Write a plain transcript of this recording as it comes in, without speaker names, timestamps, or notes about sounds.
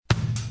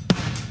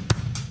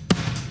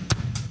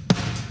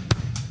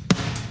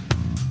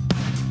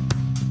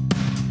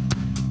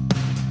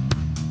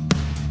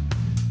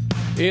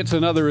It's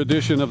another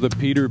edition of the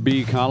Peter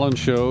B. Collins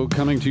Show,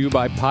 coming to you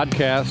by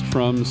podcast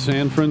from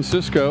San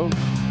Francisco.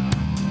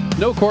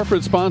 No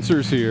corporate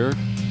sponsors here,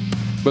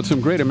 but some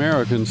great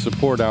Americans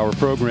support our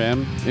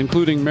program,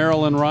 including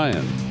Marilyn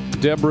Ryan,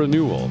 Deborah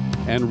Newell,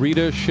 and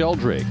Rita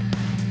Sheldrake.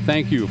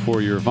 Thank you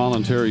for your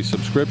voluntary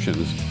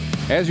subscriptions.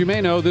 As you may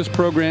know, this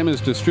program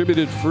is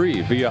distributed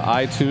free via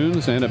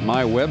iTunes and at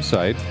my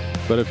website,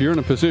 but if you're in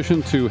a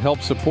position to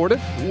help support it,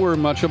 we're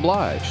much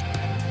obliged.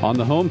 On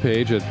the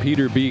homepage at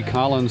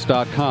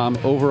peterbcollins.com,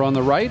 over on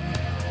the right,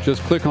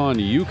 just click on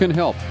You Can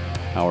Help.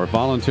 Our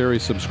voluntary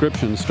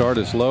subscriptions start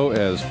as low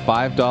as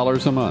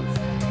 $5 a month.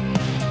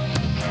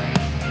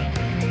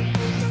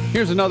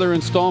 Here's another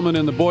installment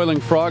in the Boiling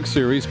Frog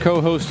series,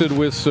 co-hosted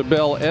with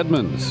Sibel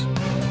Edmonds.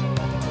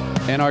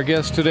 And our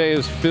guest today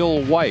is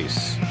Phil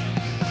Weiss,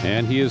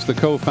 and he is the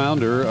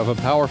co-founder of a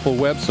powerful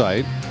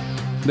website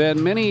that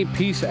many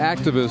peace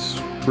activists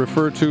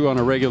refer to on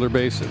a regular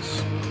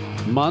basis.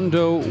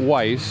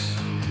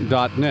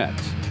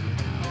 MondoWeiss.net.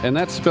 And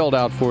that's spelled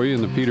out for you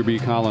in the Peter B.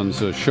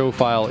 Collins show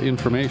file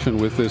information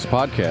with this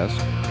podcast.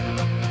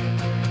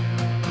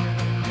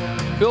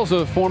 Phil's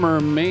a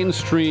former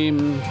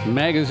mainstream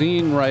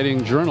magazine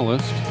writing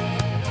journalist,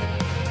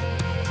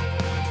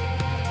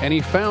 and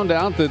he found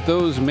out that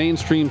those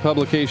mainstream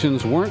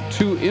publications weren't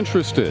too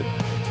interested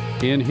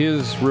in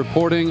his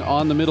reporting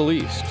on the Middle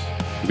East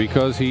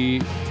because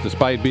he,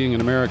 despite being an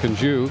American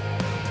Jew,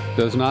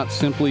 does not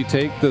simply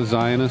take the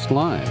Zionist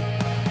line.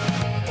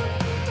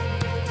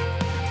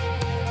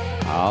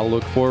 I'll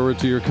look forward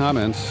to your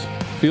comments.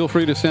 Feel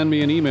free to send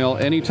me an email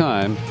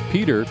anytime,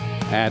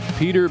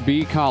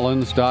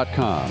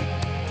 peter@peterbcollins.com.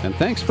 And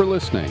thanks for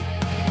listening.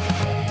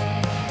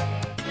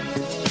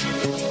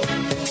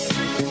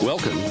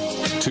 Welcome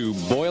to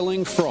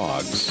Boiling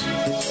Frogs.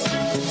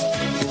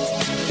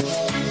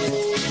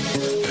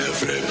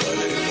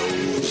 Everybody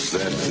knows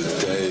that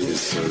the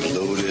dice are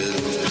loaded.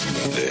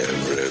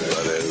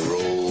 Everybody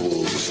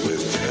rolls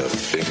with their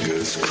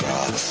fingers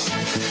crossed.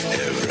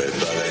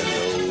 Everybody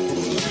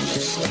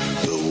knows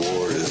the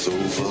war is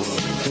over.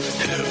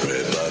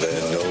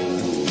 Everybody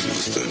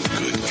knows the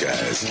good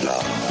guys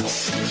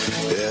lost.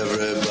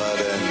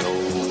 Everybody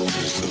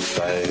knows the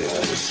fight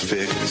is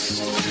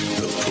fixed.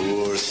 The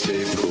poor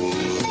stay poor.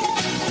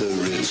 The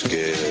rich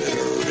get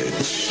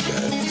rich.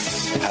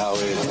 That's how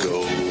it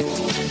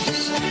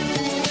goes.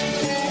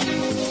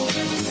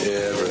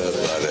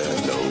 Everybody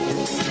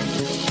knows.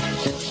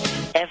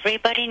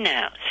 Everybody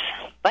knows.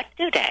 But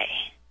do they?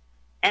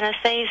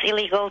 NSA's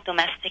illegal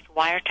domestic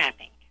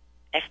wiretapping,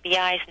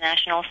 FBI's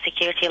national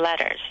security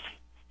letters,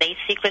 state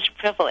secrets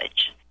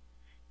privilege,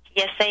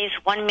 TSA's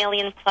 1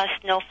 million plus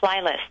no-fly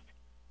list,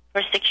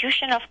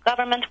 persecution of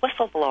government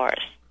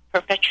whistleblowers,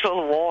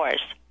 perpetual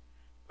wars,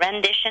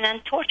 rendition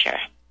and torture.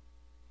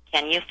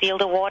 Can you feel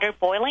the water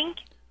boiling?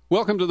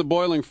 Welcome to the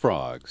Boiling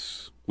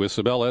Frogs. With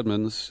Sibel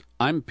Edmonds,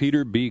 I'm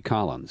Peter B.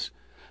 Collins.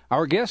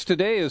 Our guest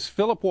today is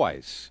Philip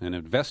Weiss, an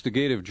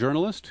investigative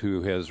journalist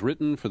who has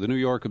written for the New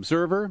York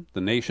Observer,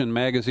 The Nation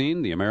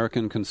magazine, The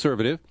American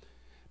Conservative,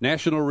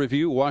 National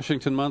Review,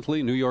 Washington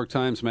Monthly, New York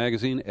Times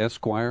Magazine,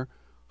 Esquire,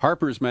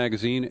 Harper's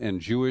Magazine,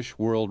 and Jewish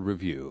World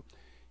Review.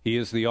 He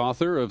is the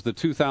author of the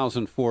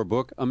 2004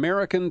 book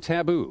American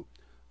Taboo,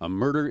 A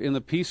Murder in the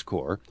Peace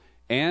Corps,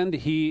 and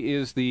he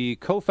is the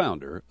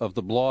co-founder of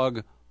the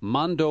blog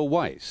Mondo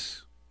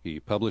Weiss. He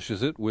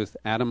publishes it with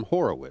Adam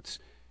Horowitz.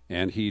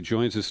 And he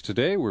joins us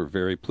today. We're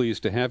very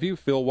pleased to have you.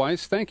 Phil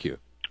Weiss, thank you.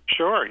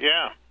 Sure,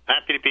 yeah.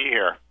 Happy to be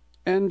here.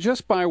 And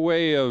just by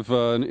way of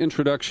an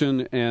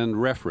introduction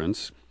and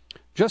reference,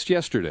 just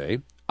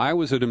yesterday, I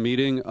was at a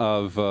meeting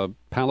of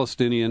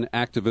Palestinian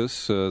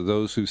activists,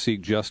 those who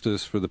seek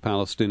justice for the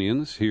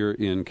Palestinians here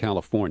in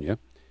California.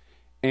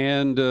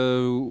 And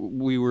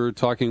we were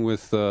talking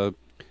with a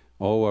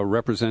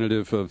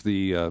representative of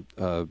the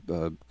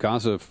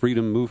Gaza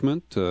Freedom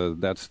Movement.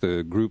 That's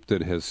the group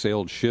that has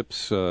sailed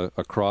ships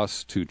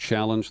across to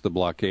challenge the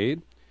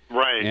blockade.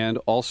 Right. And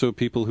also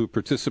people who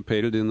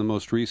participated in the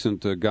most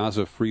recent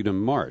Gaza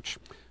Freedom March.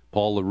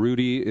 Paul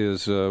LaRudy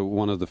is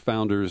one of the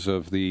founders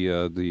of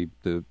the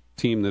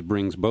team that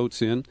brings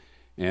boats in.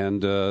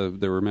 And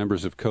there were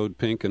members of Code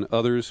Pink and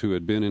others who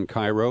had been in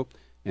Cairo,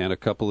 and a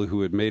couple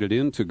who had made it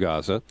into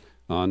Gaza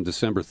on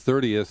December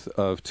 30th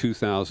of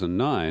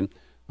 2009.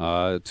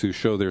 To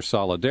show their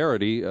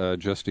solidarity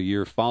just a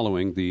year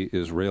following the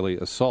Israeli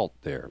assault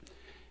there.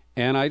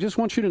 And I just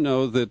want you to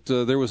know that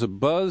there was a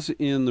buzz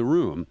in the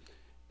room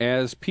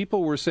as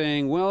people were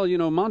saying, well, you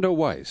know, Mondo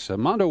Weiss,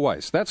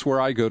 that's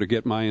where I go to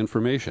get my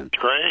information.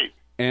 Great.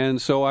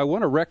 And so I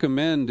want to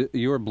recommend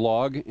your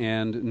blog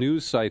and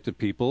news site to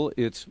people.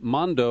 It's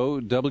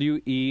Mondo,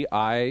 WEISS.net.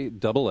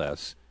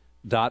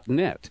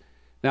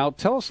 Now,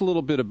 tell us a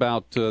little bit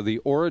about the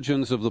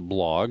origins of the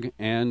blog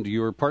and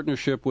your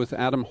partnership with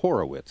Adam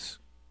Horowitz.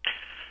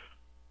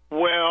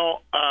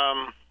 Well,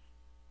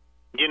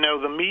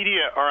 the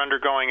media are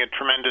undergoing a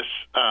tremendous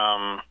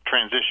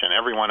transition.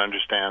 Everyone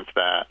understands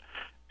that.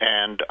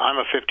 And I'm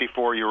a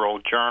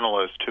 54-year-old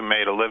journalist who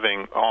made a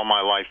living all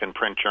my life in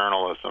print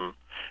journalism.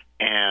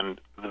 And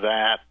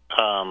that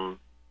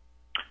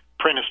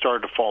print has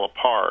started to fall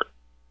apart.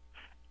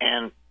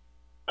 And,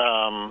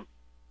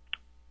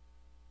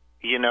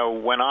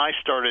 when I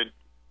started,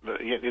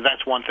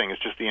 that's one thing.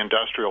 It's just the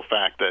industrial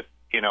fact that,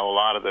 a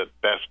lot of the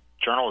best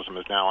journalism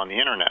is now on the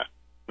Internet.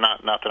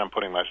 Not that I'm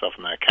putting myself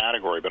in that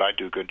category, but I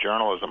do good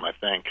journalism, I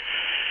think.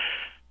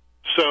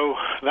 So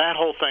that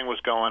whole thing was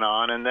going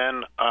on. And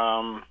then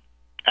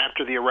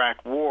after the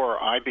Iraq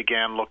War, I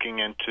began looking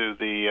into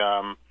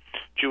the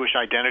Jewish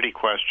identity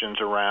questions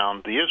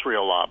around the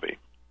Israel lobby.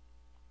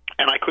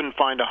 And I couldn't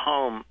find a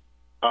home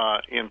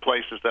in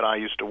places that I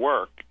used to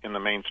work in the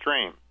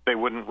mainstream. They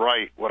wouldn't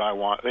write what I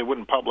want. They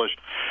wouldn't publish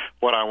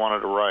what I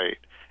wanted to write.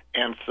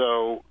 And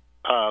so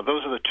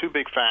those are the two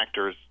big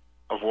factors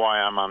of why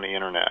I'm on the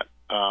Internet,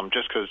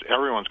 just because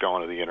everyone's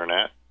going to the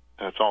Internet,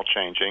 and it's all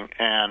changing.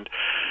 And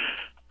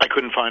I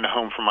couldn't find a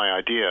home for my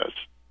ideas.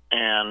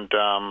 And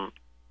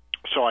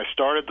so I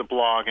started the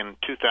blog in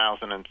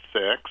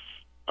 2006,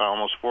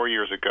 almost 4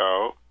 years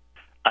ago.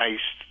 I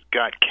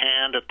got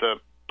canned at the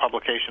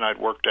publication I'd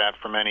worked at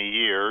for many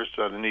years,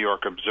 the New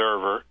York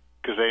Observer,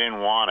 because they didn't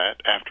want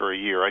it after a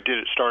year. I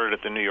started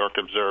at the New York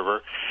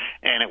Observer,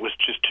 and it was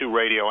just too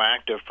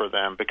radioactive for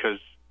them because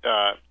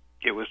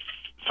it was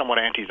somewhat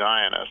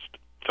anti-Zionist.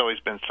 It's always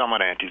been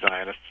somewhat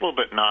anti-Zionist, a little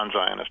bit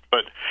non-Zionist.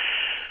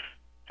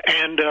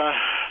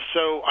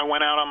 So I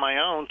went out on my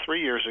own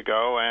 3 years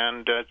ago,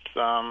 and it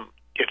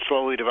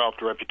slowly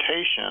developed a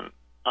reputation.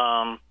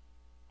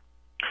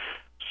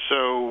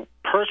 So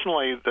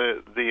personally,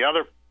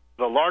 the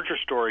larger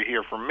story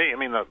here for me,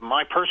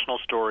 my personal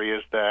story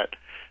is that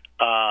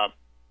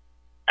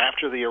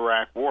after the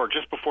Iraq War,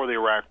 just before the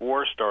Iraq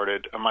War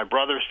started, my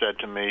brother said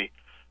to me,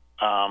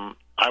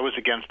 I was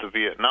against the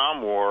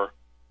Vietnam War,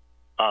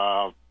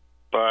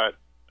 but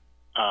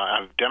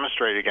I've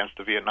demonstrated against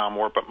the Vietnam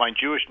War, but my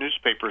Jewish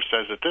newspaper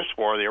says that this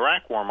war, the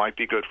Iraq War, might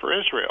be good for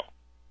Israel.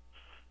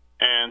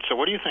 And so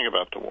what do you think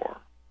about the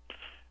war?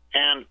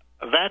 And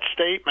that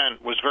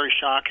statement was very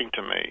shocking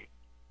to me.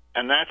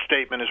 And that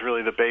statement is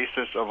really the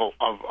basis of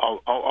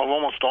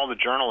almost all the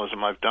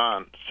journalism I've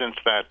done since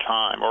that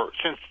time, or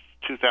since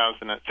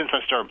 2000. Since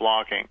I started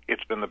blogging,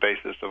 it's been the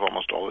basis of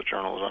almost all the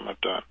journalism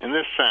I've done. In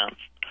this sense,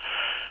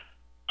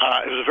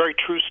 it was a very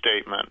true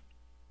statement.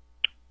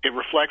 It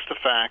reflects the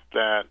fact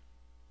that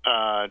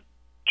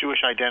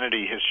Jewish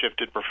identity has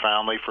shifted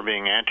profoundly from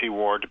being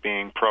anti-war to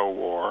being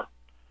pro-war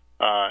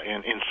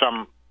in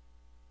some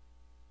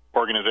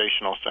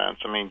organizational sense.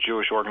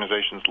 Jewish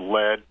organizations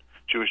led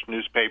Jews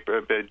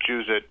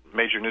at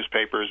major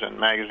newspapers and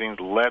magazines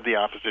led the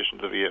opposition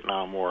to the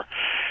Vietnam War,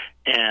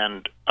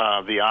 and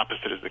the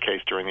opposite is the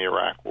case during the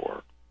Iraq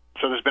War.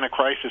 So there's been a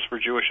crisis for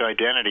Jewish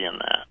identity in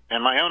that,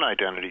 and my own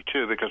identity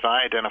too, because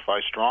I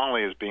identify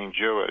strongly as being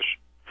Jewish,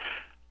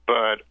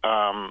 but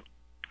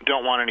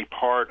don't want any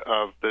part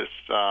of this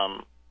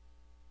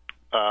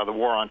the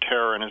war on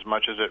terror in as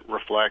much as it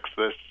reflects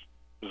this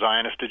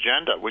Zionist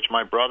agenda, which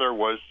my brother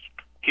was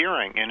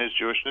hearing in his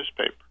Jewish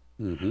newspaper.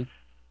 Mm-hmm.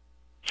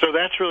 So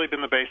that's really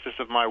been the basis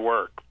of my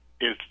work,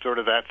 is sort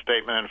of that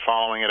statement and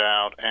following it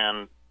out.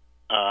 And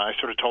I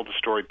sort of told the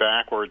story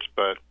backwards,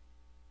 but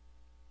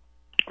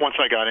once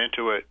I got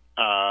into it,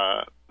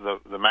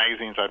 the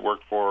magazines I'd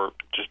worked for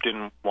just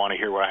didn't want to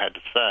hear what I had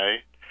to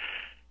say.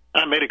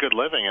 I made a good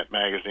living at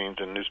magazines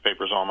and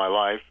newspapers all my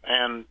life,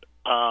 and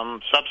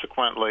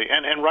subsequently,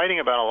 and writing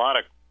about a lot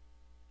of,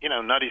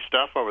 nutty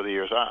stuff over the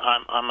years.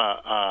 I'm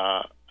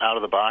a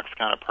out-of-the-box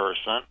kind of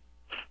person.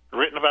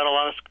 Written about a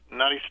lot of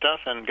nutty stuff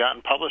and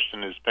gotten published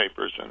in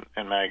newspapers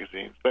and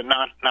magazines, but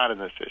not in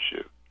this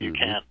issue. You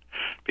can't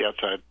be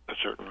outside a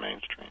certain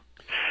mainstream.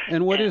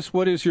 And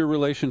what is your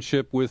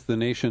relationship with the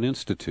Nation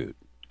Institute?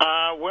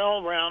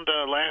 Well, around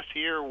last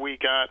year we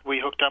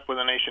hooked up with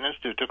the Nation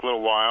Institute. It took a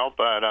little while,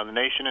 but the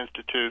Nation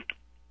Institute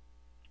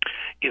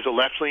is a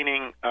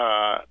left-leaning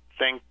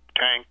think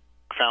tank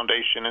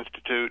foundation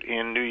institute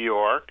in New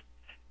York.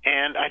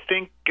 And I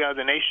think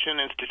the Nation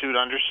Institute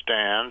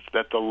understands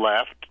that the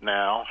left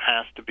now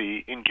has to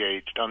be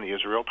engaged on the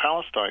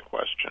Israel-Palestine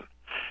question,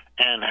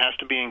 and has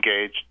to be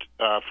engaged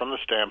from the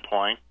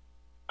standpoint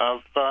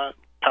of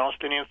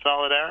Palestinian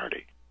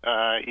solidarity.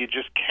 You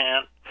just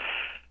can't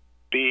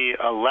be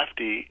a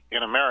lefty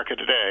in America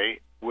today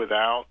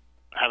without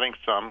having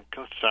some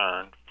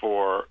concern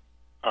for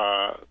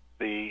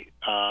the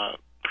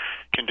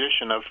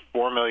condition of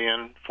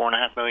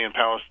 4.5 million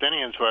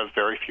Palestinians who have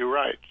very few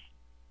rights.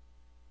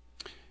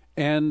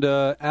 And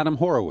Adam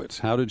Horowitz,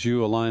 how did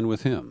you align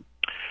with him?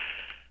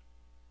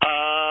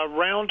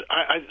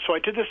 So I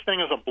did this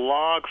thing as a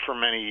blog for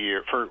many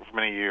years. For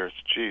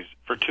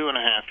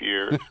 2.5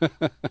 years.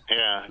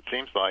 Yeah, it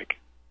seems like.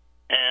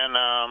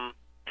 And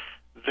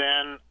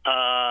then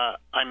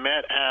I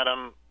met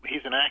Adam.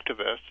 He's an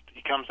activist.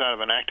 He comes out of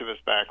an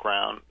activist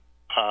background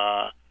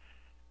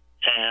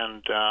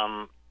and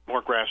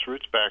more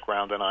grassroots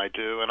background than I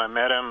do. And I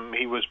met him.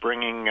 He was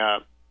bringing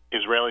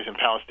Israelis and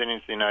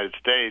Palestinians to the United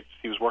States.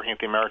 He was working at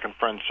the American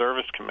Friends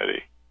Service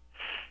Committee,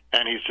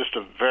 and he's just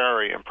a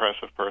very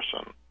impressive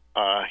person.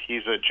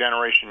 He's a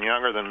generation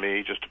younger than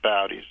me, just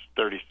about. He's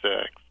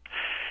 36.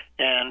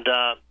 And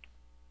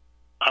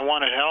I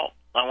wanted help.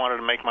 I wanted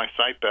to make my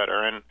site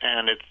better,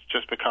 and it's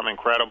just become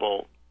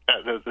incredible.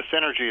 The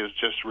synergy is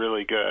just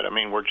really good. I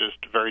mean, we're just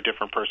very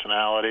different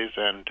personalities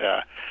and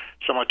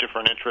somewhat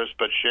different interests,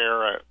 but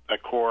share a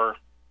core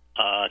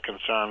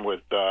concern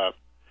with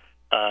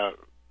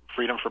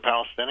freedom for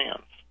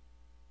Palestinians.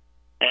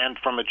 And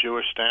from a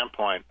Jewish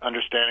standpoint,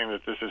 understanding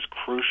that this is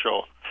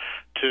crucial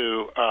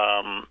to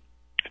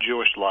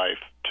Jewish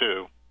life,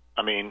 too.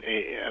 I mean,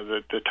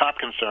 the top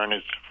concern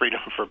is freedom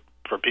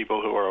for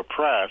people who are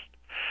oppressed,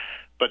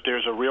 but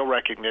there's a real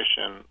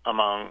recognition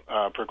among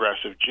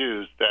progressive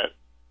Jews that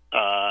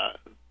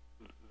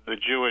the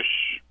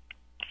Jewish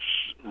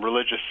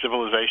religious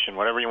civilization,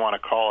 whatever you want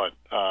to call it,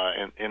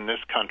 in this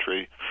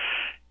country,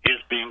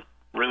 is being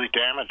really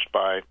damaged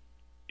by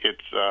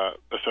its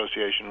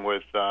association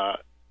with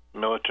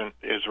militant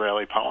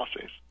Israeli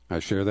policies. I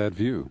share that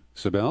view.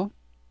 Sibel?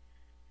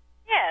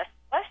 Yes,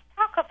 let's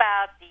talk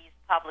about these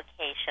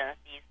publications,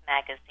 these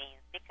magazines,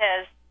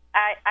 because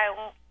I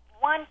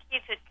want you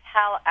to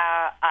tell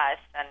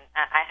us, and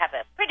I have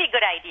a pretty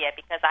good idea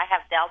because I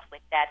have dealt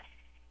with that,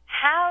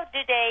 how do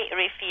they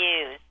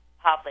refuse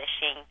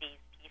publishing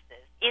these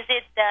pieces? Is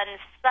it done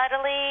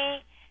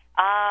subtly,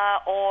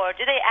 or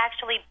do they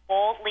actually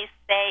boldly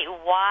say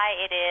why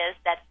it is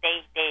that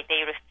they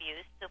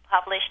refuse to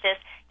publish this?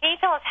 Can you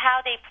tell us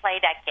how they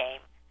play that game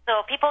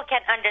so people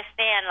can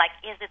understand, like,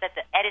 is it at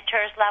the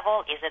editor's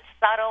level? Is it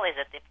subtle? Is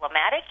it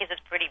diplomatic? Is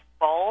it pretty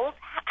bold?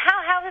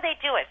 How do they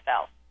do it,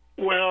 Phil?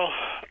 Well,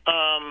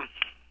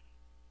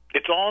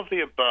 it's all of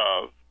the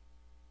above,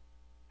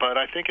 but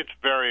I think it's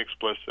very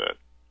explicit,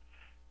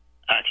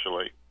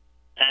 actually.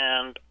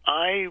 And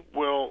I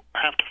will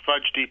have to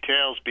fudge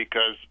details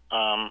because,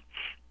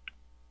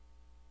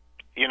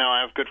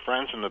 I have good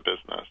friends in the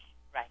business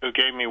who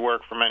gave me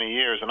work for many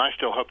years, and I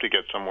still hope to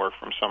get some work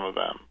from some of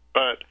them.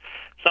 But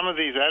some of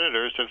these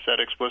editors have said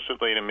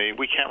explicitly to me,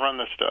 we can't run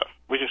this stuff.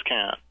 We just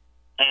can't.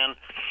 And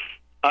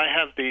I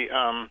have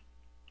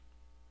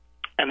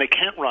and they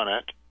can't run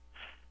it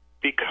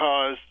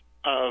because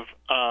of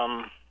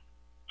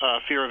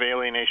fear of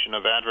alienation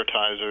of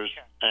advertisers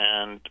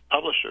and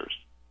publishers.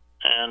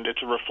 And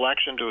it's a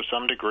reflection to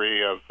some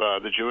degree of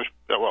it's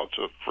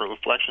a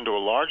reflection to a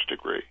large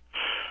degree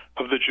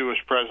of the Jewish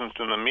presence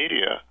in the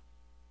media.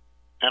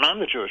 And I'm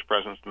the Jewish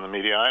presence in the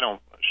media. I don't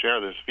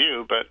share this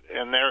view,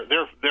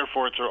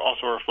 therefore it's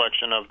also a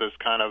reflection of this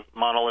kind of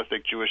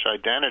monolithic Jewish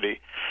identity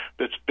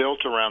that's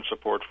built around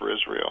support for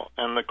Israel.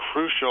 And the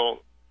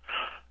crucial,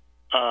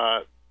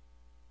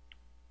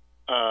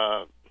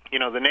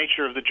 the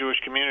nature of the Jewish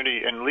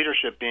community and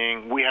leadership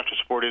being, we have to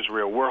support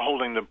Israel. We're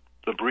holding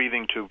the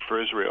breathing tube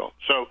for Israel.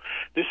 So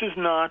this is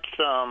not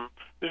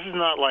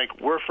like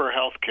we're for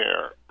health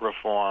care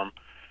reform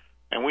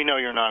and we know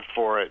you're not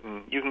for it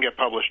and you can get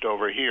published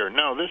over here.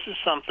 No, this is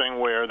something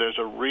where there's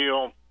a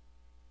real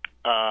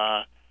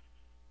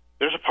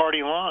there's a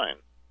party line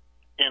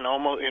in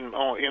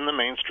the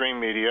mainstream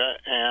media,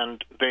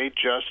 and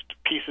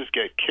pieces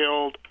get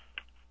killed,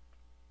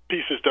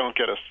 pieces don't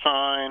get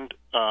assigned.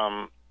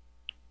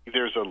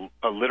 There's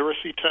a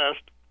literacy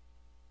test.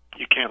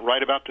 You can't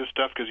write about this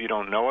stuff because you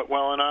don't know it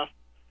well enough.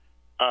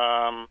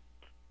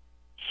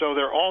 So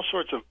there are all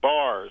sorts of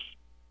bars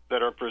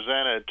that are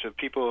presented to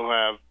people who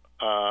have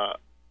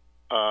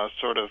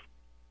sort of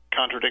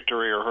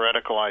contradictory or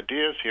heretical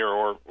ideas here,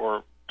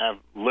 or have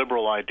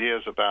liberal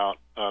ideas about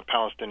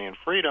Palestinian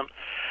freedom.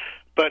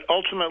 But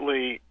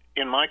ultimately,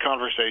 in my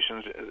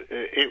conversations,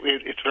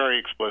 it's very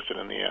explicit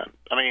in the end.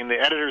 I mean, the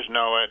editors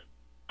know it,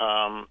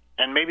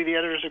 and maybe the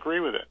editors agree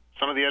with it.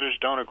 Some of the editors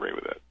don't agree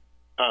with it.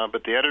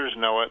 But the editors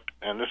know it,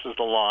 and this is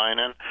the line.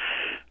 And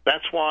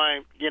that's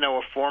why,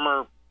 a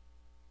former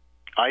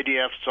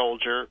IDF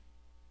soldier,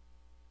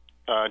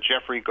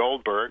 Jeffrey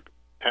Goldberg,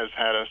 has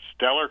had a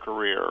stellar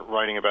career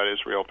writing about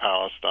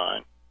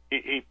Israel-Palestine.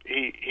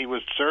 He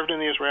was served in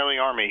the Israeli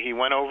army. He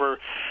went over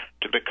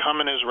to become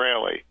an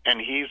Israeli,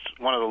 and he's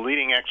one of the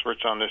leading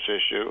experts on this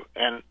issue,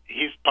 and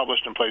he's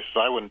published in places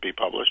I wouldn't be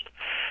published.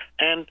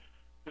 And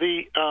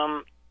the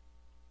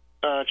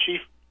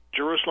chief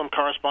Jerusalem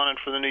correspondent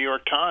for the New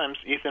York Times,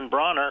 Ethan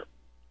Bronner,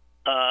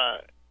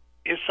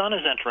 his son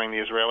is entering the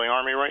Israeli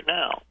army right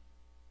now,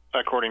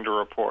 according to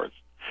reports.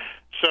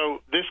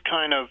 So this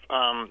kind of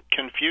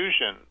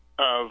confusion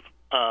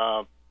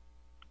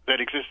that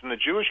exists in the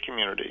Jewish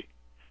community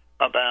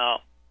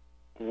about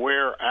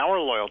where our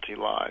loyalty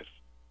lies.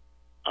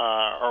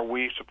 Are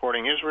we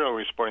supporting Israel? Are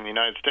we supporting the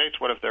United States?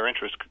 What if their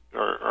interests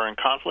are in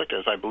conflict,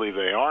 as I believe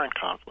they are in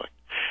conflict?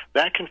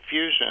 That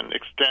confusion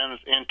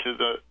extends into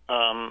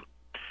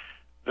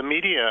the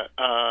media,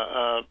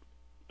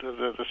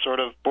 the sort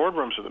of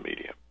boardrooms of the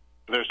media.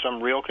 There's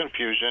some real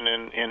confusion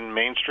in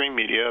mainstream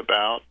media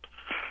about,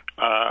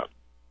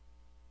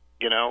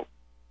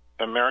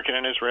 American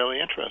and Israeli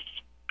interests.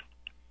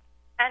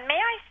 And may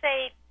I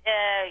say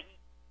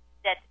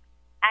that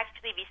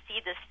actually we see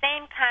the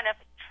same kind of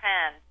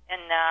trend in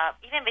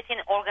even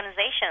within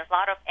organizations, a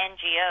lot of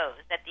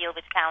NGOs that deal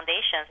with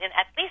foundations,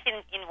 at least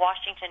in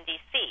Washington,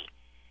 D.C.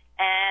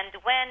 And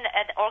when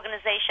an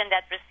organization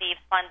that receives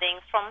funding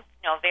from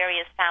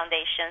various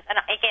foundations, and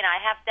again,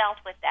 I have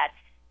dealt with that,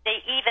 they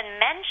even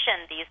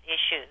mention these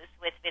issues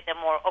with a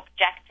more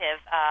objective,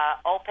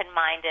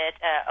 open-minded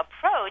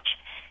approach.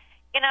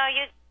 You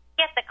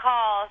get the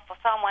call for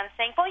someone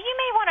saying, well, you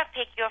may want to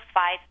pick your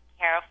fights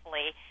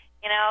carefully.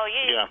 You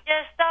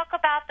just talk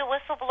about the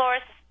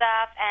whistleblowers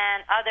stuff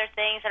and other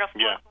things, and of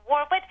course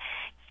war, but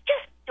you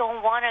just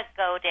don't want to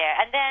go there.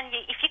 And then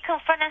if you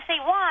confront and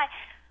say, why?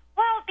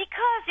 Well,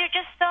 because you're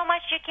just so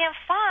much you can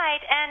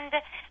fight, and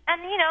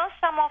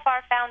some of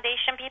our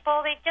foundation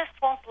people, they just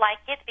won't like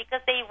it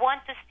because they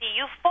want to see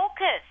you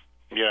focused.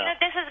 Yeah.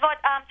 This is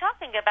what I'm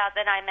talking about.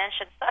 Then I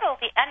mentioned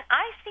subtlety, and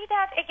I see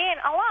that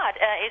again a lot.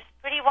 It's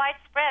pretty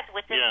widespread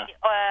within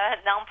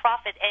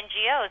nonprofit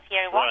NGOs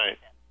here in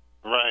Washington.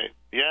 Right.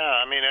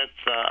 Yeah. I mean, it's.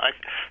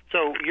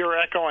 So you're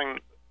echoing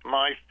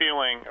my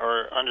feeling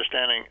or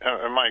understanding,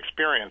 or my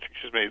experience,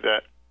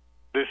 that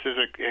this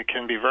it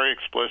can be very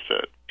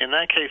explicit. In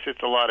that case,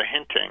 it's a lot of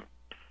hinting.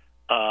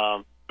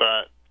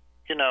 But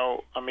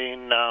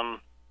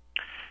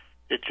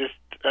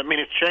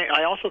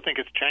I also think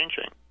it's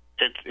changing.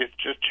 It's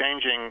just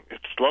changing.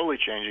 It's slowly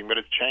changing, but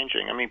it's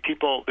changing. I mean,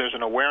 there's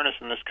an awareness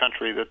in this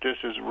country that this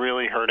is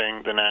really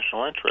hurting the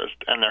national interest,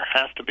 and there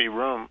has to be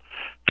room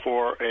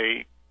for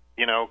a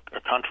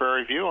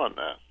contrary view on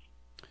this.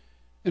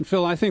 And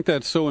Phil, I think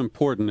that's so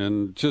important,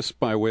 and just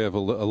by way of a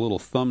little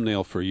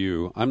thumbnail for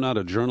you, I'm not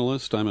a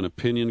journalist, I'm an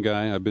opinion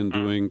guy. I've been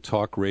doing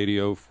talk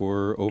radio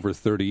for over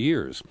 30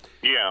 years.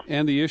 Yeah.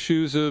 And the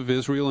issues of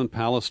Israel and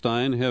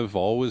Palestine have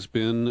always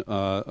been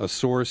a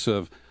source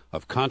of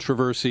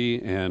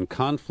controversy and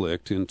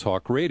conflict in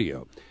talk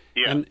radio.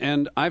 Yeah.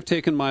 And I've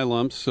taken my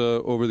lumps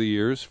over the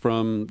years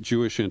from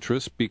Jewish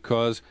interests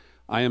because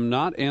I am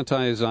not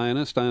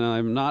anti-Zionist and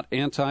I'm not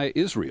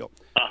anti-Israel.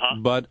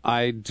 But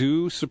I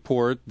do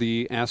support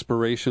the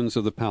aspirations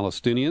of the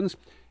Palestinians,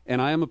 and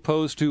I am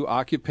opposed to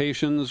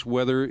occupations,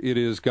 whether it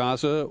is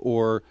Gaza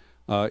or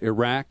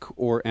Iraq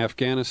or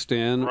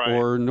Afghanistan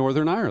or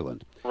Northern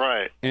Ireland.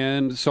 Right.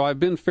 And so I've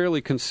been fairly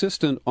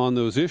consistent on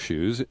those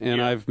issues,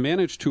 and I've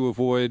managed to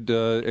avoid,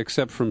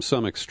 except from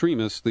some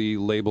extremists, the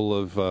label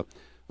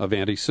of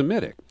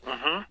anti-Semitic.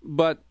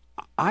 But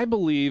I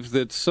believe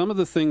that some of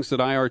the things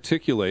that I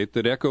articulate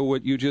that echo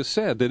what you just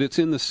said, that it's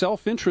in the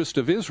self-interest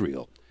of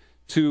Israel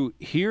to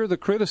hear the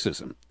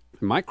criticism.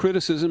 My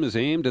criticism is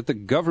aimed at the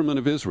government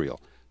of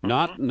Israel,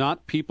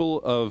 not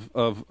people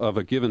of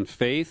a given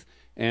faith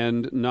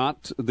and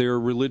not their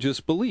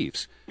religious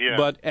beliefs,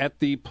 but at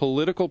the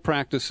political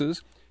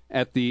practices,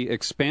 at the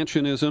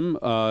expansionism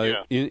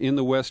in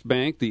the West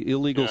Bank, the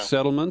illegal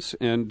settlements,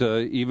 and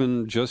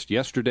even just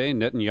yesterday,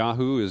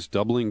 Netanyahu is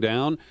doubling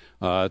down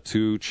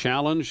to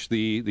challenge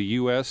the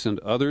U.S. and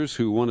others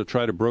who want to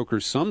try to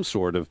broker some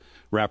sort of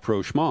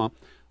rapprochement.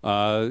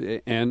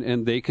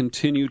 And they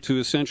continue to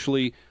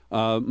essentially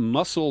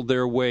muscle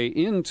their way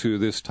into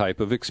this type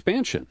of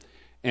expansion.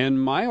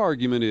 And my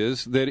argument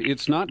is that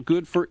it's not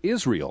good for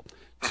Israel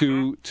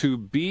to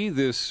be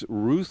this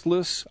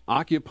ruthless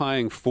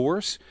occupying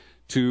force,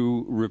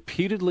 to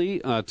repeatedly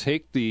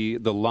take the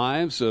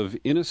lives of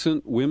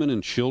innocent women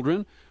and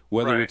children,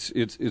 whether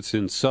it's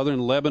in southern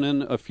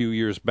Lebanon a few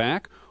years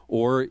back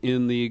or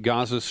in the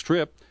Gaza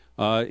Strip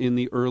in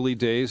the early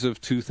days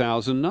of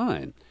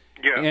 2009.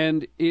 Yeah.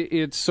 And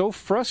it's so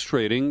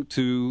frustrating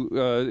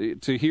to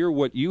hear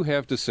what you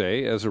have to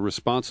say as a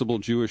responsible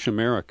Jewish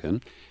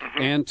American,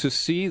 and to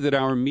see that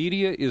our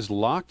media is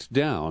locked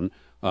down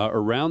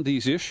around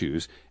these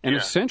issues, and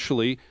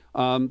essentially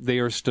they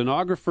are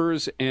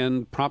stenographers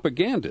and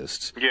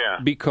propagandists,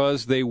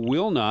 because they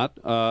will not,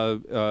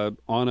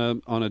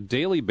 on a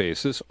daily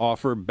basis,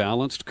 offer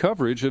balanced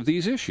coverage of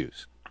these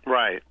issues.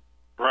 Right.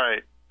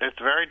 It's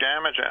very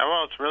damaging.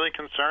 Well, it's really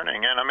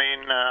concerning, and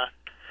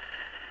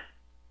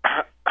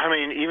I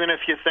mean, even if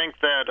you think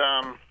that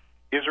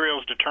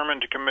Israel's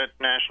determined to commit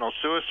national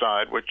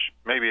suicide, which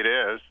maybe it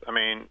is, I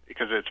mean,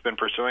 because it's been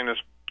pursuing this,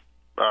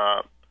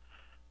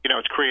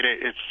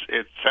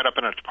 it's set up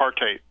an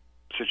apartheid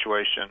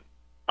situation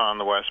on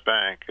the West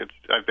Bank.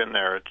 I've been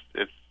there.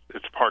 It's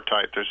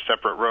apartheid. There's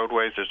separate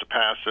roadways. There's a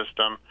pass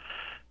system,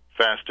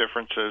 fast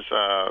differences.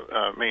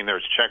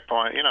 There's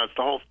checkpoint. It's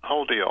the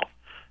whole deal.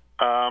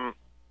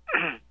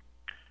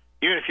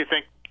 Even if you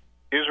think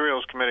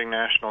Israel's committing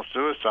national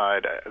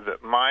suicide,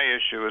 my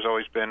issue has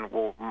always been,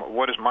 well,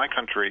 what is my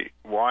country?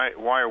 Why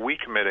are we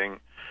committing?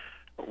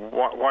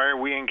 Why are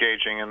we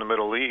engaging in the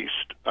Middle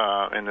East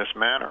in this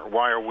manner?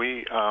 Why are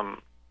we,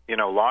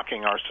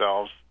 locking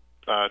ourselves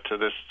to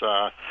this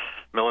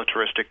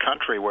militaristic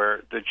country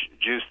where the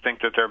Jews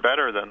think that they're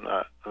better than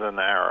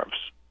the Arabs?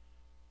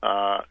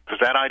 Because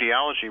that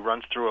ideology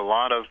runs through a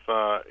lot of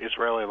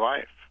Israeli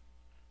life,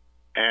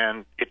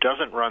 and it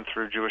doesn't run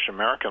through Jewish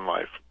American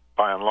life.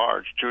 By and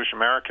large, Jewish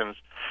Americans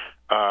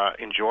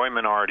enjoy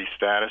minority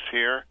status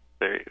here.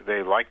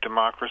 They like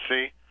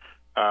democracy.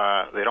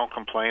 They don't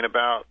complain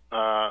about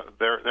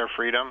their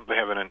freedom. They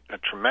have a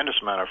tremendous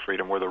amount of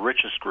freedom. We're the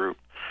richest group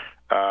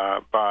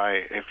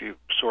if you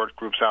sort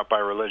groups out by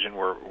religion,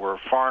 we're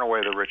far and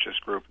away the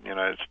richest group in the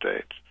United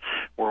States.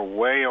 We're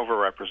way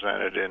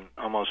overrepresented in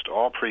almost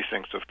all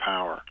precincts of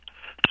power.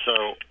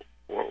 So,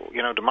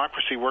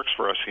 democracy works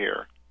for us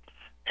here,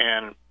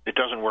 and it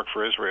doesn't work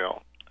for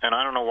Israel. And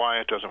I don't know why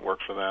it doesn't work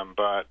for them,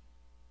 but,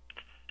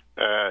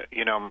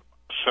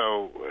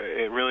 so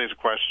it really is a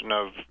question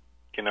of,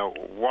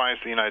 why is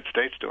the United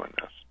States doing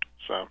this?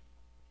 So.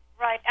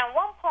 Right. And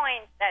one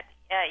point that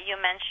you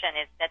mentioned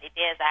is that it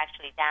is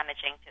actually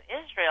damaging to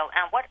Israel.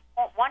 And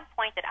one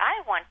point that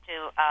I want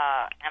to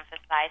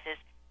emphasize is,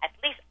 at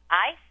least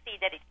I see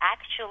that it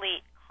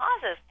actually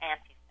causes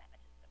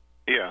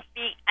anti-Semitism. Yeah.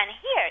 And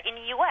here in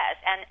the U.S.,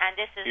 and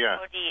this is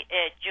for the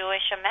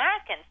Jewish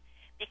Americans,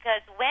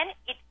 because when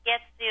it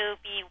gets to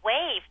be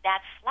waved,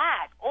 that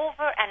flag,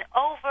 over and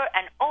over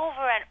and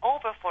over and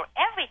over for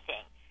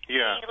everything,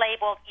 being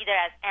labeled either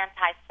as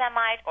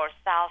anti-Semite or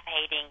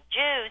self-hating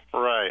Jews,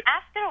 right.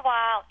 After a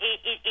while,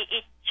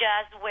 it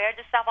just wears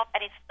itself up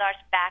and it starts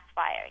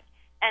backfiring.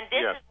 And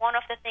this is one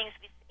of the things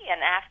we see.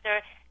 And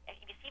after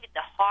we see with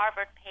the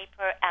Harvard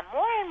paper, and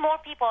more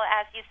people,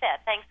 as you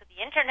said, thanks to the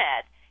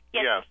Internet,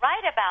 get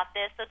right about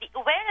this. So the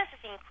awareness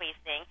is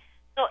increasing.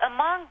 So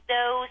among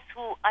those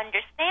who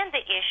understand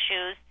the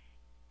issues,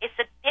 it's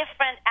a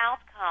different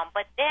outcome.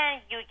 But then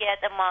you get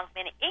among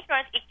many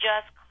ignorant, it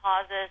just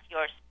causes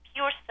your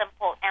pure,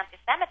 simple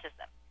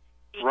anti-Semitism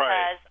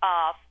because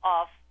of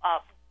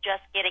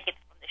just getting it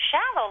from the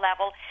shallow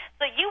level.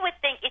 So you would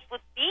think it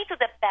would be to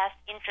the best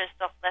interest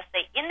of, let's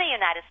say, in the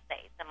United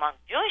States, among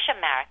Jewish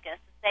Americans,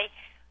 to say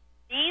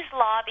these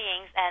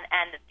lobbyings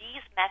and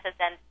these methods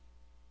and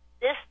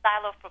this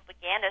style of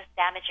propaganda is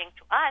damaging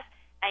to us,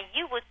 and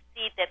you would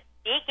see the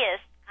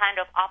biggest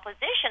kind of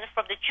opposition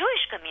from the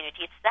Jewish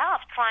community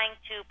itself trying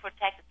to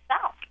protect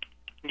itself.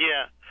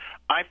 Yeah.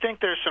 I think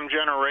there's some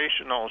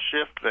generational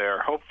shift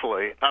there,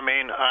 hopefully. I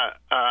mean,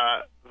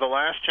 the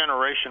last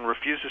generation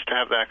refuses to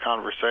have that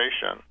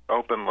conversation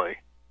openly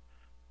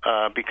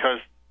because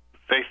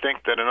they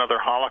think that another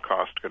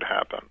Holocaust could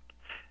happen.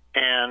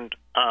 And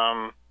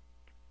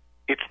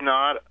it's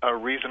not a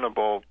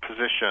reasonable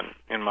position,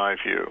 in my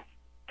view.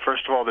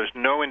 First of all, there's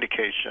no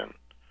indication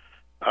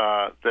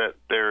that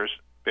there's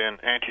been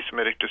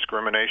anti-Semitic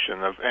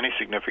discrimination of any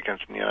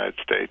significance in the United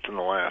States in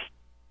the last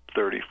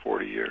 30,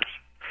 40 years.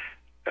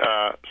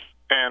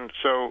 And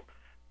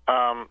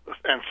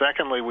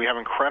secondly, we have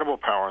incredible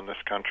power in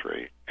this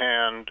country,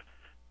 and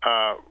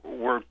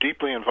we're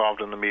deeply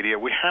involved in the media.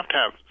 We have to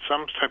have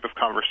some type of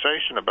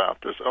conversation about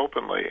this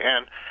openly,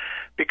 and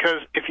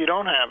because if you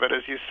don't have it,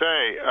 as you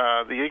say,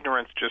 the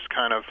ignorance just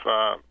kind of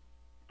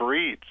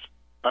breeds.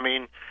 I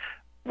mean,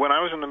 when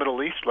I was in the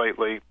Middle East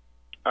lately,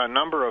 a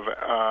number of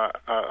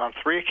on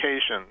 3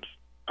 occasions,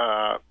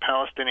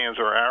 Palestinians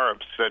or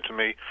Arabs said to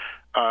me,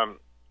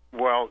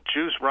 well,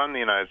 Jews run the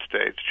United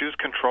States. Jews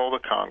control the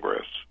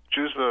Congress.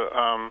 Jews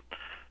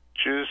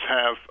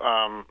have,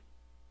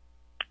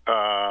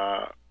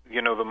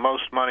 the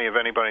most money of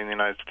anybody in the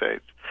United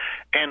States.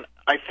 And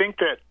I think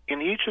that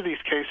in each of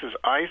these cases,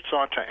 I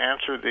sought to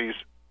answer these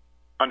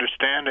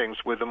understandings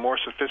with a more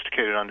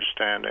sophisticated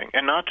understanding,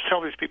 and not to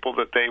tell these people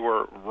that they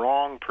were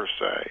wrong per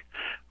se.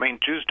 I mean,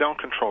 Jews don't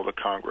control the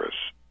Congress.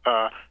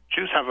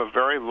 Jews have a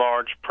very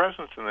large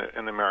presence in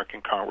the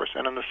American Congress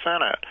and in the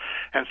Senate,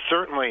 and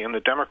certainly in the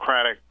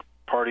Democratic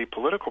Party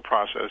political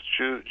process,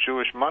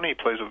 Jewish money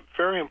plays a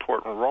very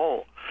important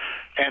role.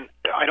 And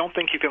I don't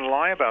think you can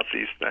lie about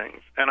these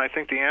things. And I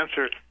think the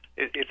answer,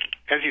 it's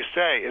as you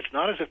say, it's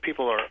not as if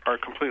people are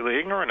completely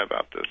ignorant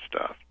about this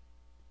stuff.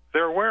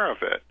 They're aware of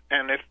it,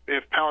 and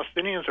if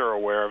Palestinians are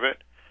aware of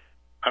it,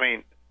 I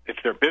mean, it's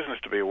their business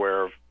to be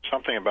aware of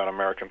something about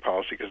American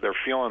policy because they're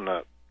feeling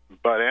the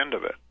butt end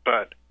of it.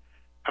 But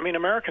I mean,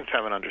 Americans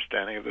have an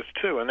understanding of this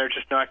too, and they're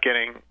just not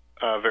getting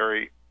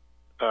very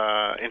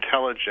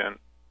intelligent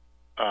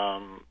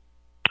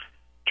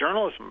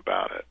journalism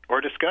about it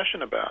or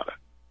discussion about it.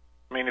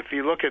 I mean, if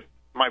you look at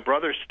my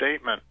brother's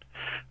statement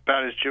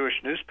about his Jewish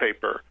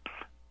newspaper,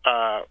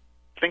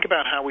 think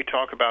about how we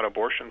talk about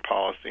abortion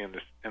policy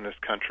in this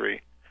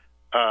country,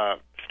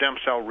 stem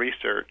cell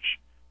research,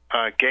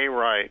 gay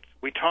rights.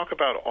 We talk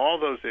about all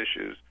those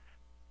issues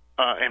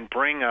and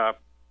bring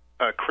up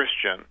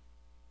Christian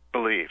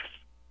beliefs,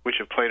 which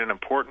have played an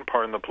important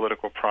part in the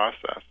political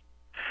process.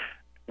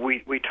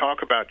 We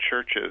talk about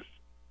churches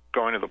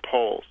going to the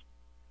polls.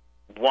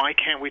 Why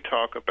can't we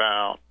talk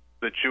about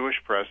the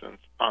Jewish presence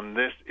on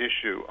this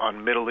issue,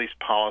 on Middle East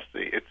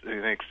policy? It's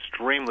an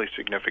extremely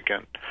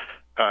significant.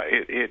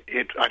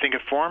 I think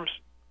it forms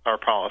our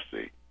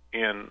policy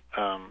in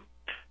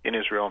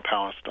Israel and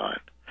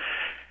Palestine,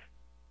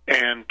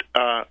 and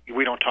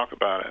we don't talk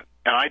about it.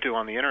 And I do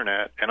on the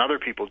internet, and other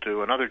people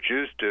do, and other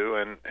Jews do,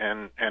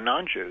 and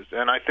non-Jews.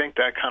 And I think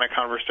that kind of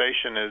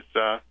conversation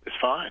is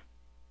fine.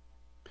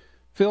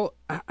 Phil,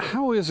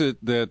 how is it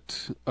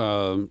that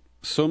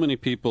so many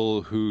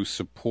people who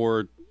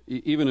support,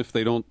 even if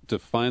they don't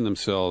define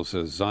themselves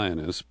as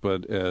Zionists,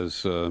 but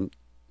as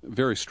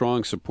very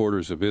strong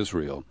supporters of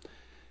Israel,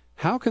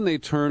 how can they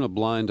turn a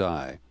blind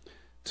eye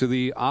to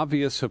the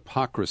obvious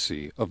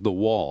hypocrisy of the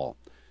wall,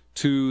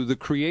 to the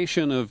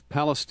creation of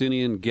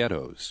Palestinian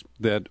ghettos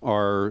that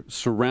are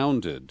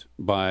surrounded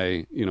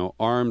by,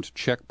 armed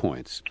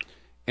checkpoints,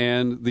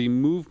 and the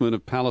movement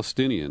of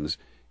Palestinians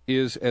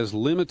is as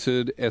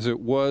limited as it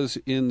was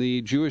in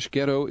the Jewish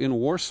ghetto in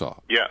Warsaw.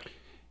 Yeah.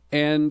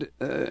 And,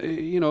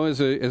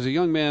 as a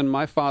young man,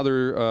 my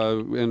father,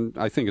 and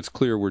I think it's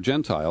clear we're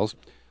Gentiles,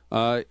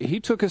 he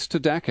took us to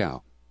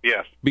Dachau.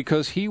 Yes.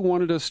 Because he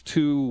wanted us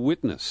to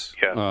witness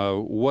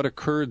what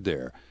occurred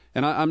there.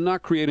 And I'm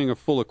not creating a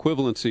full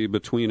equivalency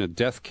between a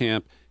death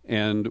camp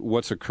and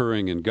what's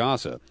occurring in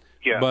Gaza.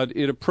 Yeah. But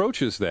it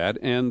approaches that,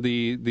 and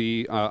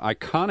the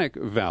iconic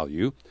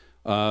value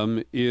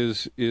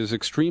is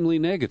extremely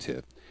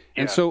negative.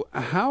 And so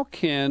how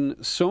can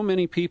so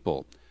many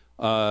people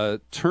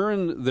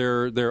turn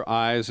their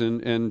eyes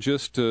and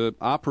just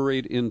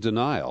operate in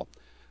denial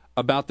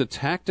about the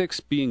tactics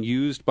being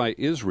used by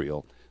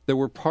Israel that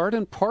were part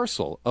and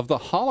parcel of the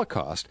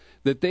Holocaust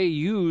that they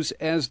use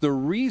as the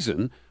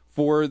reason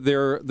for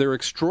their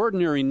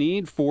extraordinary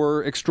need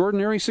for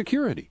extraordinary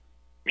security?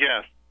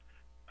 Yes,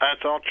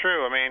 that's all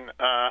true. I mean,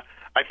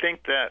 I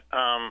think that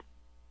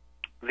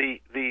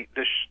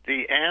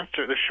the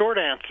answer, the short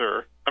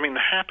answer, the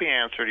happy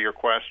answer to your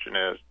question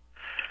is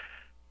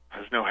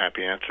there's no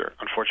happy answer,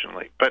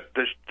 unfortunately. But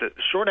the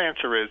short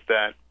answer is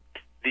that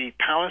the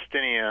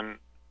Palestinian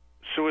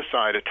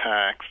suicide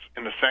attacks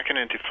in the Second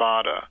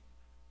Intifada,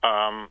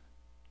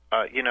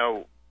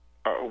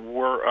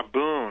 were a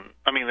boon.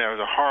 I mean, that was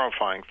a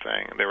horrifying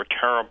thing. They were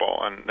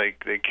terrible, and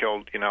they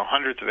killed,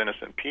 hundreds of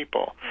innocent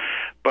people.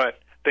 But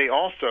they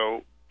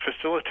also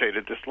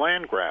facilitated this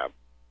land grab.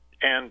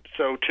 And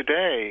so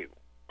today,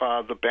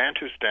 the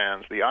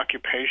Bantustans, the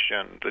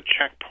occupation, the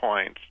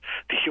checkpoints,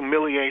 the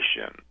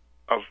humiliation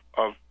of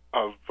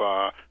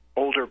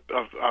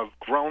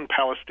grown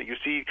Palestinians.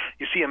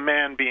 You see a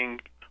man being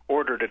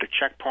ordered at a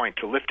checkpoint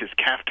to lift his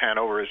caftan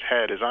over his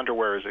head. His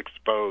underwear is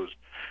exposed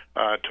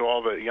to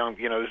all the young.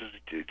 This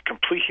is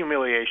complete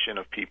humiliation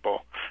of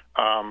people.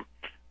 As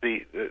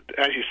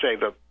you say,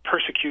 the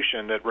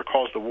persecution that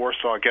recalls the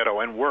Warsaw Ghetto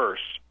and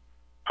worse.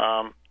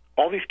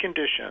 All these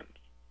conditions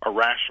are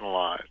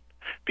rationalized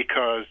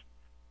because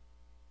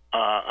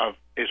of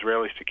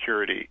Israeli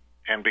security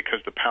and because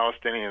some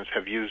Palestinians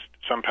have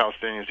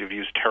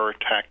used terror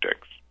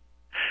tactics.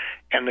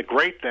 And the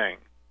great thing,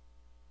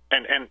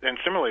 and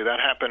similarly, that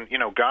happened,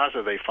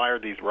 Gaza, they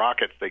fired these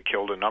rockets, they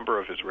killed a number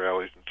of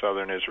Israelis in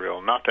southern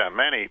Israel, not that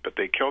many, but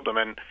they killed them,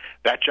 and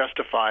that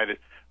justified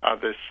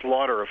the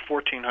slaughter of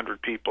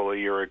 1,400 people a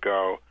year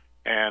ago,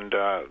 and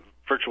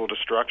virtual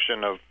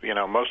destruction of,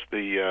 most of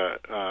the,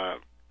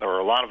 or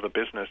a lot of the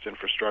business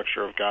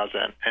infrastructure of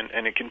Gaza,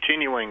 and a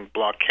continuing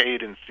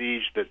blockade and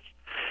siege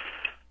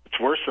it's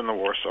worse than the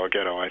Warsaw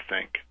Ghetto, I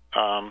think.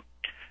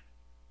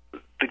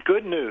 The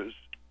good news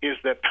is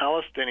that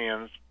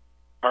Palestinians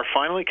are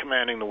finally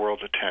commanding the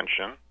world's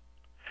attention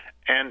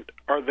and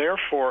are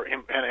therefore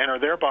are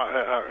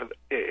thereby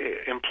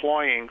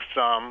employing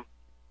some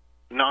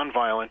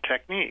nonviolent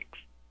techniques.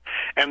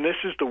 And this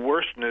is the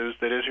worst news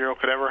that Israel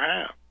could ever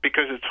have,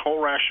 because its whole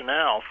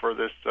rationale for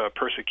this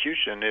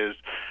persecution is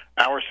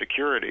our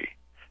security.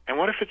 And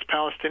what if it's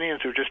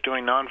Palestinians who are just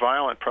doing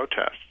nonviolent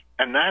protests?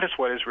 And that is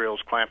what Israel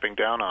is clamping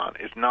down on,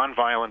 is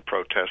nonviolent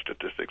protest at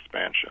this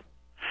expansion.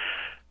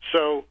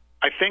 So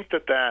I think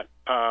that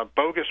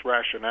bogus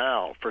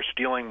rationale for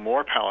stealing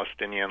more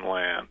Palestinian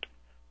land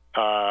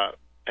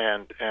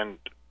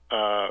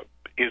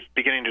is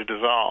beginning to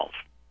dissolve,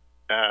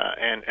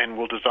 and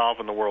will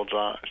dissolve in the world's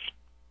eyes.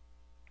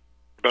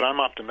 But I'm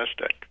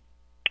optimistic.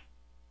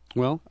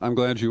 Well, I'm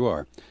glad you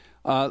are.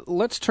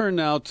 Let's turn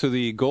now to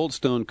the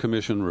Goldstone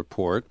Commission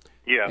report.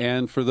 Yeah.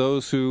 And for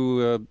those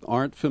who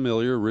aren't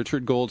familiar,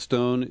 Richard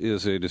Goldstone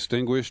is a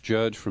distinguished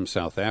judge from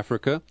South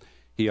Africa.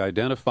 He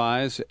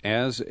identifies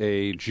as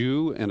a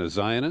Jew and a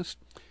Zionist.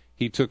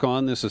 He took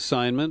on this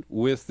assignment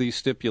with the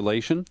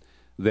stipulation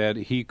that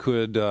he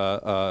could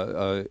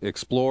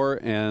explore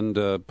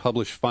and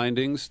publish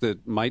findings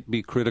that might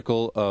be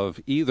critical of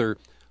either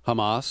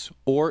Hamas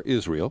or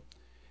Israel.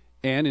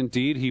 And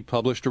indeed, he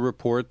published a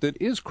report that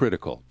is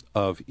critical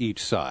of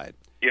each side.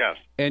 Yes.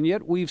 And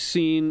yet we've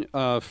seen,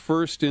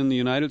 first in the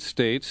United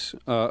States,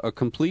 a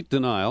complete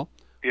denial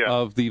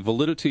of the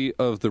validity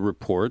of the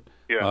report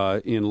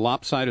in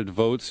lopsided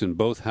votes in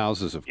both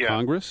houses of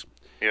Congress.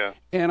 Yeah.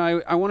 And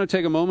I want to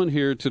take a moment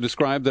here to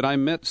describe that I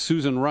met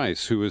Susan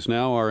Rice, who is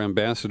now our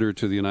ambassador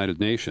to the United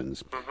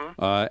Nations,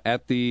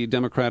 at the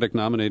Democratic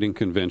Nominating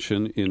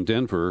Convention in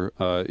Denver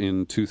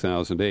in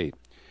 2008.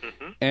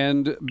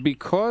 And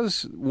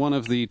because one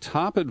of the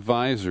top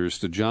advisors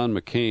to John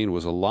McCain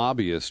was a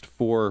lobbyist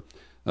for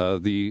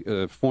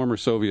the former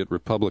Soviet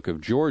Republic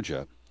of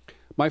Georgia,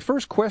 my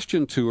first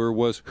question to her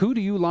was, who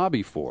do you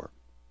lobby for?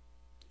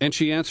 And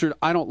she answered,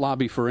 I don't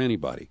lobby for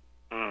anybody.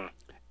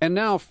 And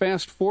now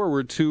fast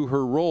forward to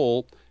her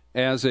role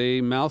as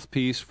a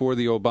mouthpiece for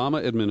the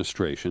Obama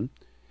administration,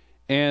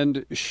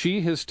 and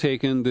she has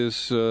taken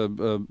this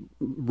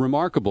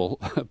remarkable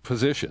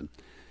position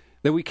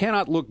that we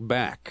cannot look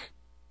back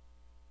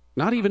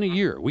Not even a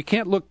year. We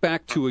can't look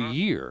back to a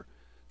year,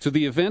 to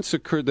the events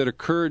that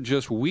occurred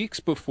just weeks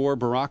before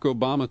Barack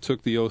Obama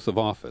took the oath of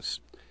office.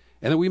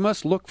 And that we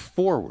must look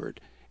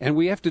forward, and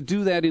we have to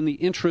do that in the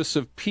interests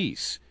of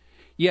peace.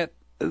 Yet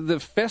the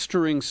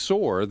festering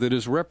sore that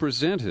is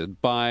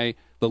represented by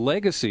the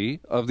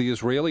legacy of the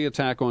Israeli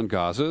attack on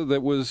Gaza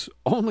that was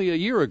only a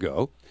year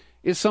ago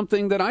is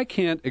something that I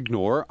can't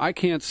ignore. I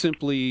can't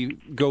simply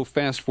go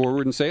fast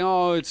forward and say,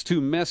 oh, it's too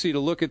messy to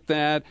look at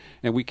that,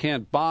 and we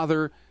can't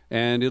bother,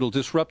 and it'll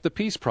disrupt the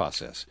peace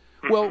process.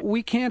 Well,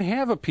 we can't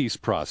have a peace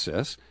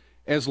process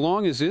as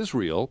long as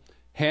Israel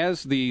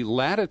has the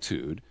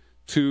latitude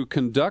to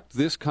conduct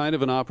this kind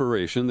of an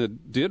operation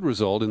that did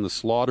result in the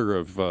slaughter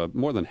of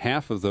more than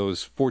half of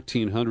those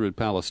 1,400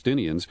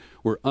 Palestinians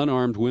were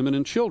unarmed women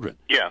and children.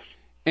 Yes.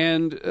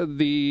 And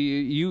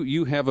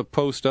you have a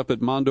post up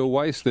at Mondo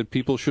Weiss that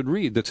people should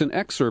read. That's an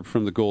excerpt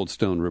from the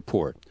Goldstone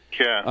report.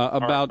 Yeah.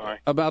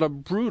 About a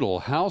brutal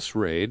house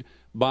raid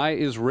by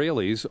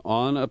Israelis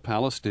on a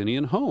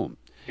Palestinian home.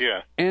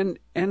 Yeah. And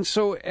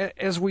so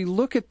as we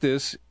look at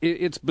this,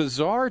 it's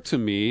bizarre to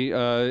me,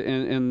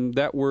 and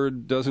that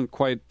word doesn't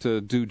quite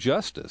do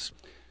justice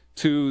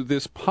to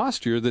this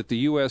posture that the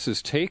U.S.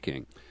 is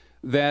taking,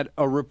 that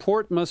a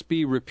report must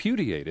be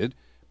repudiated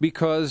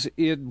because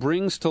it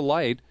brings to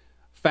light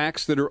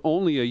facts that are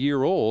only a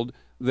year old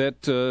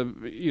that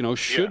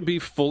should be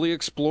fully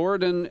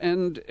explored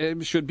and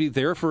should be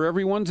there for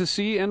everyone to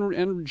see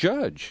and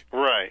judge.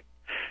 Right.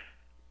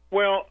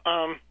 Well,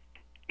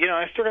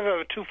 I sort of have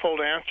a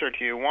twofold answer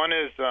to you. One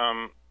is,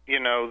 I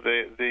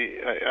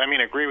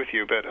agree with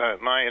you, but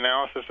my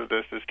analysis of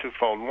this is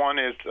twofold. One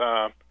is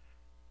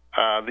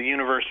the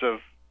universe of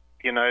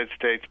United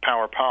States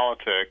power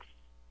politics,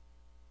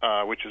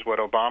 which is what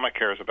Obama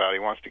cares about. He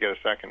wants to get a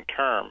second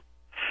term.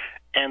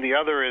 And the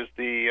other is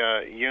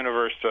the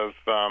universe of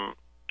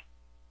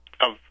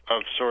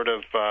sort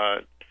of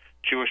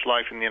Jewish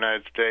life in the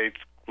United States,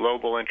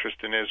 global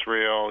interest in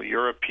Israel,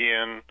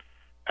 European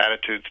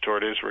attitudes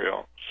toward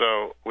Israel.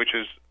 So, which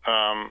is,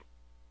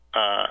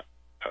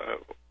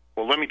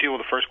 let me deal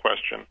with the first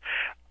question.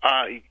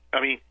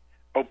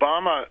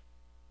 Obama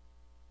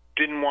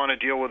didn't want to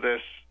deal with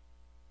this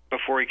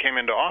before he came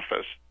into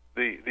office.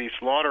 The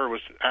slaughter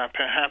was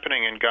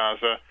happening in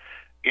Gaza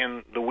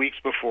in the weeks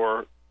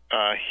before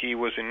he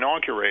was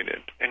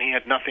inaugurated, and he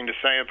had nothing to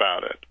say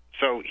about it.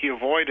 So he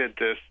avoided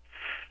this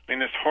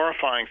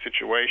horrifying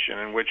situation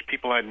in which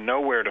people had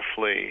nowhere to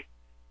flee,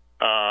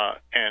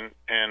 and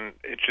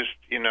it just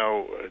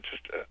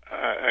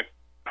a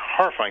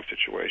horrifying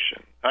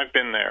situation. I've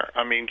been there.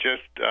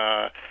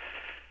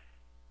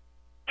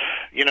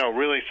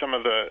 Really, some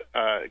of the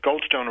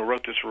Goldstone, who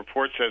wrote this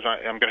report, says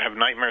I'm going to have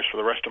nightmares for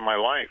the rest of my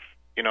life.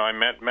 I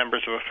met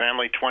members of a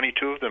family,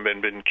 22 of them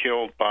had been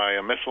killed by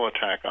a missile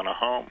attack on a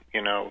home,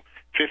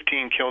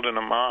 15 killed in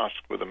a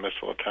mosque with a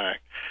missile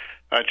attack.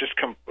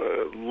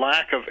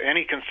 Lack of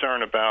any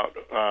concern about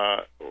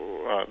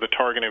the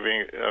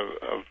targeting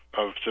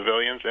of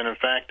civilians, and in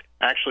fact,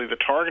 actually the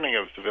targeting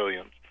of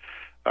civilians,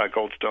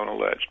 Goldstone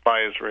alleged,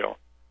 by Israel.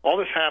 All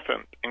this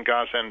happened in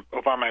Gaza, and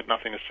Obama had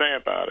nothing to say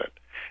about it.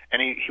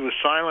 And he was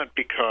silent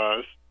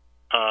because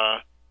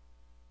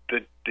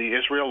the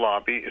Israel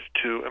lobby is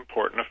too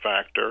important a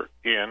factor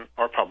in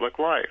our public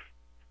life.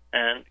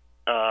 And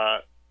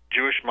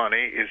Jewish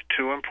money is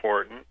too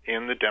important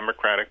in the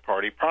Democratic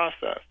Party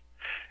process.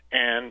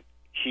 And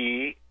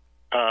he,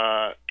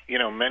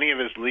 many of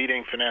his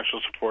leading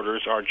financial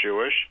supporters are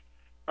Jewish,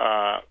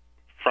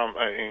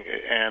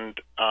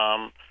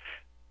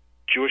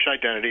 Jewish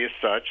identity is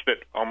such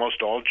that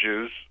almost all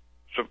Jews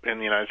in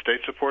the United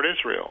States support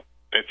Israel.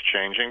 It's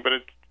changing, but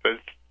it's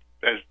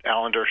as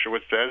Alan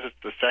Dershowitz says, it's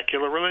the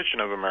secular religion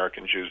of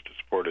American Jews to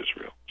support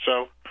Israel.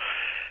 So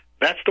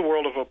that's the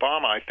world of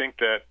Obama. I think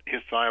that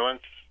his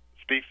silence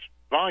speaks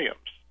volumes.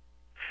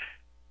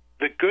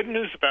 The good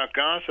news about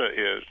Gaza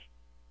is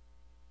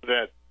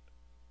that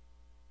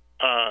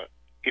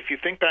if you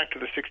think back to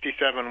the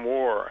 1967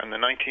 war and the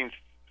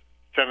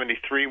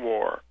 1973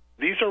 war,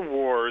 these are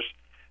wars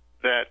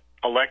that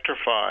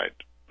electrified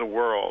the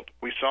world.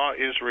 We saw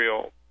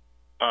Israel,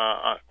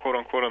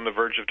 quote-unquote, on the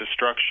verge of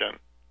destruction.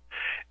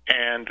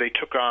 And they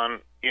took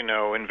on,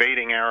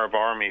 invading Arab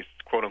armies,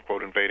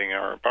 quote-unquote, invading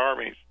Arab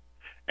armies,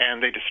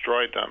 and they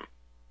destroyed them.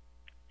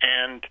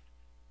 And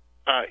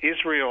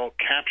Israel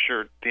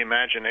captured the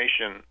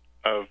imagination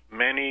of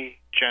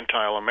many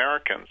Gentile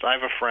Americans. I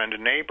have a friend, a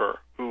neighbor,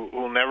 who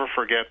will never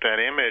forget that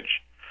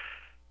image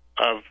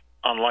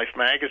on Life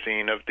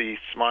magazine of the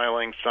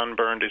smiling,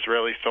 sunburned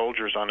Israeli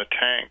soldiers on a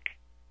tank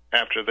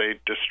after they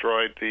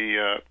destroyed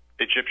the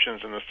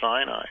Egyptians in the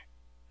Sinai.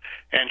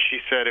 And she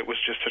said it was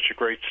just such a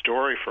great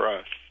story for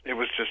us. It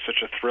was just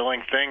such a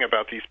thrilling thing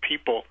about these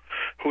people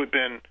who had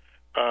been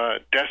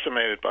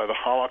decimated by the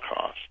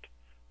Holocaust,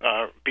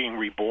 being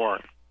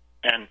reborn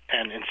and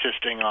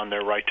insisting on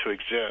their right to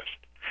exist.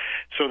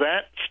 So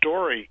that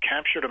story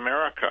captured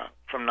America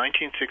from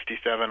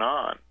 1967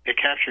 on. It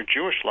captured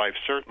Jewish life,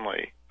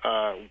 certainly.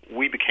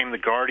 We became the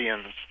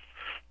guardians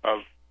of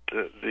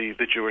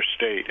the Jewish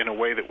state in a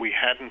way that we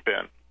hadn't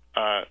been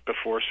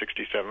before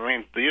 67. I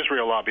mean, the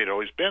Israel lobby had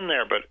always been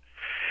there, but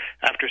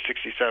after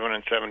 67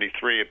 and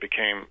 73, it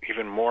became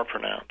even more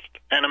pronounced.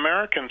 And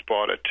Americans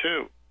bought it,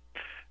 too.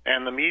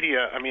 And the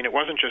media, I mean, it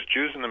wasn't just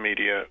Jews in the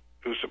media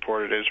who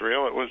supported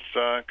Israel. It was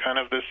kind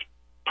of this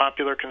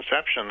popular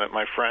conception that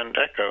my friend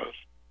echoes.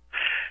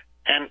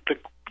 And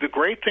the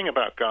great thing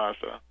about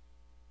Gaza,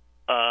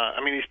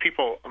 I mean, these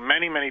people,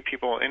 many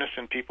people,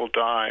 innocent people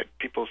died.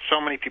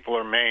 So many people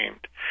are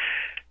maimed.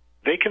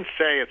 They can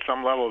say at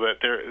some level that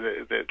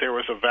there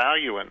was a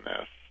value in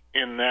this,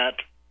 in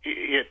that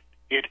it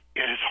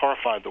has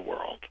horrified the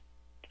world,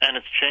 and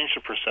it's changed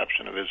the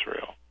perception of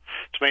Israel.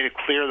 It's made it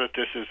clear that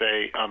this is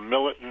a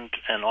militant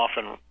and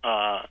often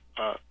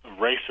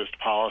racist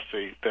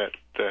policy that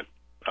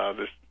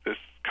this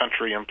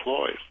country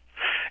employs,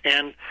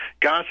 and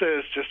Gaza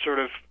is just sort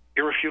of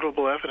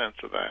irrefutable evidence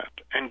of that,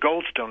 and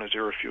Goldstone is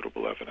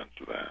irrefutable evidence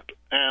of that,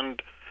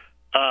 and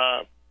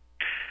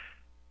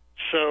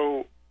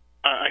so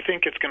I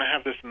think it's going to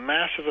have this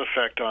massive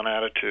effect on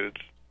attitudes.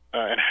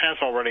 And has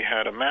already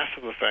had a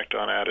massive effect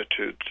on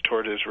attitudes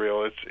toward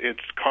Israel. It's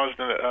caused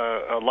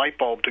a light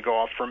bulb to go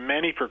off for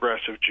many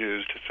progressive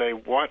Jews to say,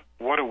 what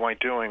am I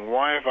doing?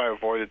 Why have I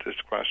avoided this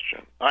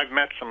question? I've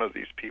met some of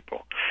these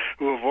people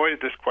who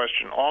avoided this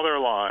question all their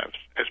lives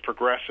as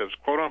progressives,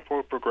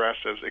 quote-unquote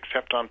progressives,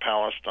 except on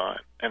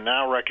Palestine, and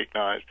now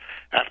recognize,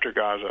 after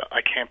Gaza,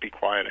 I can't be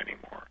quiet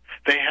anymore.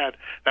 They had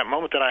that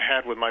moment that I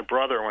had with my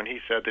brother when he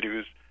said that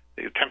he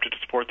attempted to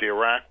support the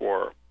Iraq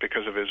war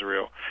because of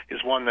Israel,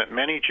 is one that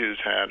many Jews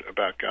had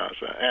about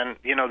Gaza. And,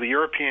 you know, the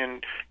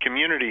European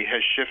community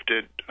has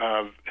shifted,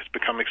 has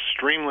become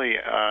extremely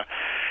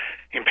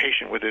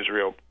impatient with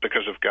Israel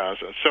because of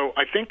Gaza. So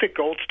I think that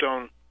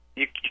Goldstone,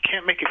 you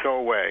can't make it go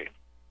away.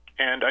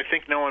 And I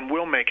think no one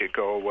will make it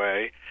go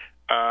away.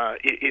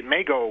 It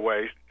may go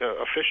away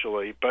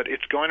officially, but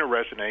it's going to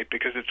resonate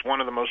because it's one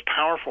of the most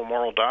powerful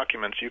moral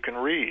documents you can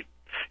read.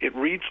 It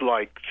reads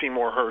like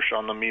Seymour Hersh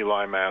on the My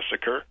Lai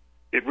massacre.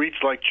 It reads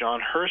like John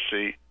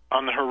Hersey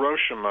on the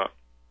Hiroshima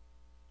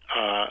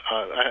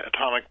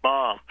atomic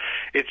bomb.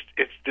 It's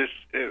this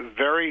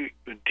very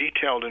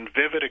detailed and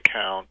vivid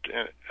account,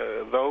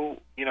 though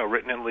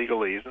written in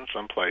legalese in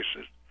some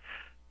places,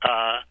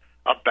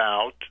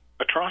 about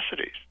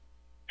atrocities,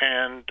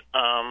 and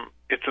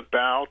it's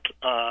about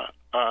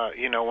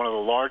one of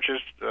the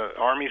largest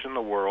armies in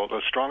the world,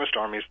 the strongest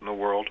armies in the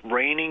world,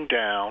 raining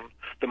down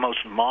the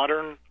most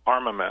modern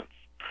armaments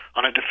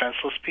on a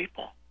defenseless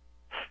people,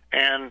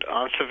 and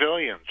on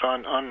civilians,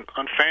 on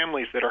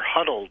families that are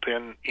huddled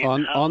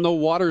on the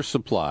water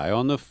supply,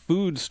 on the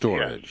food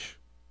storage.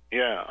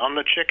 Yeah, on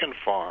the chicken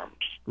farms.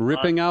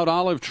 Ripping out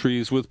olive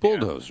trees with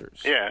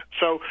bulldozers. Yeah,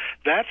 so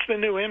that's the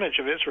new image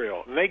of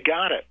Israel. They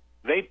got it.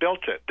 They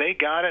built it. They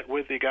got it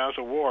with the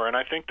Gaza war, and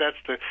I think that's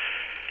the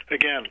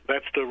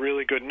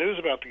really good news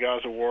about the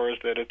Gaza war, is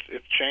that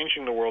it's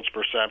changing the world's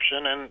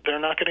perception, and they're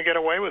not going to get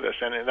away with this.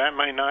 And that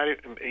might not,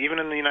 even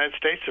in the United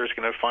States, there's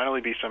going to finally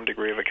be some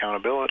degree of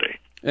accountability.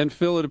 And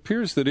Phil, it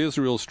appears that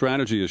Israel's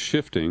strategy is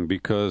shifting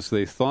because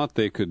they thought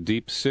they could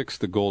deep six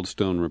the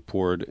Goldstone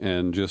report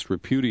and just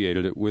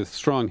repudiated it with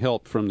strong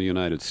help from the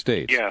United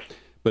States. Yes.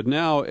 But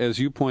now, as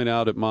you point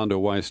out at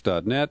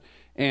mondoweiss.net,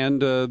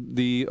 and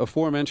the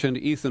aforementioned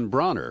Ethan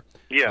Bronner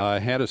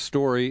had a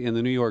story in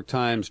the New York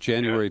Times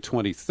January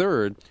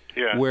 23rd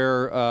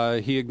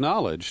where he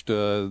acknowledged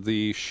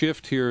the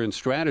shift here in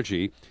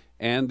strategy,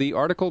 and the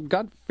article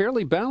got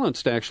fairly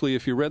balanced, actually,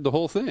 if you read the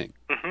whole thing.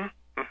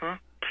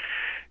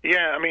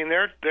 Yeah, I mean,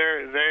 they're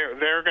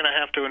going to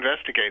have to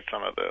investigate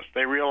some of this.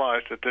 They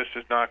realize that this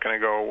is not going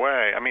to go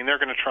away. I mean, they're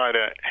going to try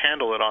to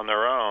handle it on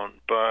their own,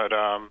 but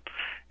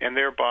and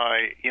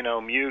thereby,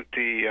 mute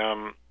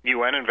the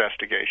UN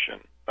investigation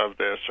of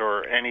this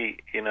or any,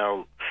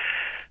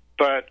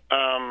 But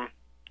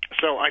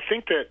so I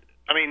think that,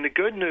 the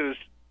good news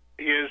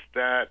is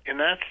that in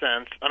that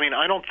sense, I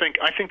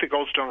think the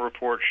Goldstone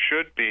report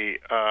should be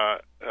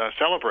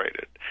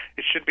celebrated.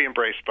 It should be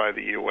embraced by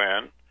the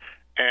UN.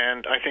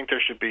 And I think there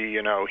should be,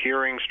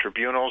 hearings,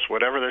 tribunals,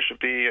 whatever. There should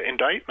be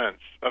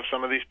indictments of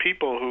some of these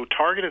people who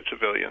targeted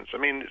civilians. I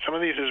mean, some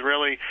of these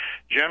Israeli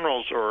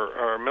generals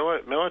or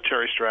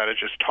military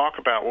strategists talk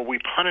about, we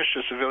punish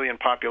the civilian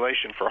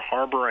population for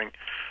harboring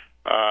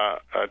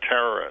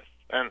terrorists.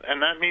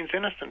 And that means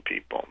innocent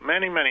people,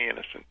 many, many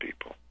innocent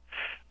people.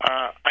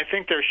 I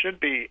think there should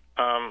be,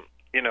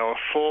 a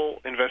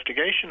full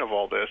investigation of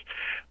all this.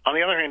 On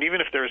the other hand,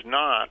 even if there's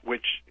not,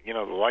 which, the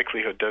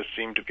likelihood does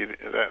seem to be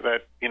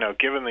that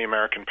given the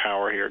American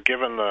power here,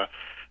 given the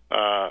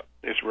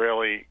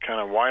Israeli kind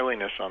of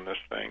wiliness on this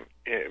thing,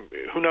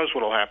 who knows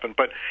what will happen.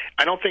 But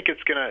I don't think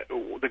it's going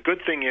to – the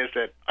good thing is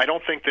that I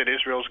don't think that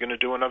Israel's going to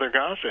do another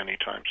Gaza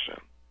anytime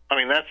soon. I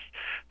mean,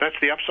 that's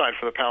the upside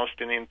for the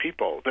Palestinian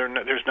people.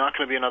 There's not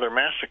going to be another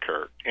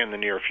massacre in the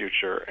near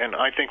future, and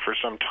I think for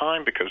some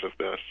time because of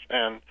this.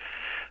 And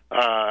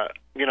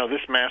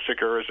this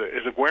massacre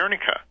is a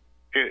Guernica.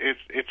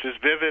 It's as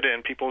vivid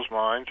in people's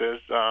minds as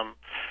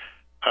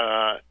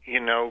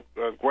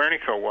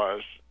Guernica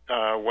was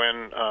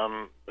when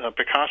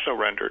Picasso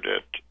rendered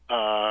it,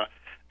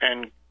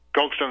 and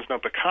Goldstone's no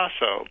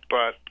Picasso,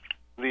 but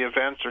the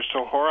events are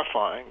so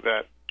horrifying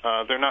that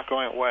they're not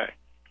going away.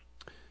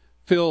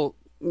 Phil,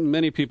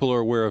 many people are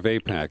aware of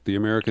AIPAC, the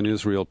American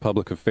Israel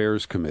Public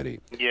Affairs Committee.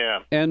 Yeah.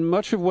 And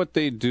much of what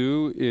they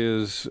do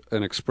is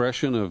an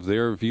expression of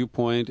their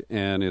viewpoint,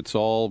 and it's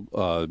all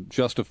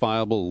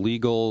justifiable,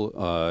 legal,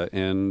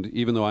 and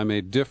even though I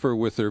may differ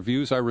with their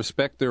views, I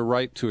respect their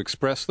right to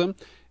express them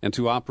and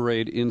to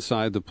operate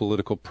inside the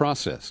political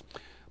process.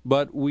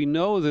 But we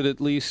know that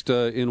at least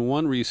in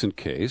one recent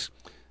case,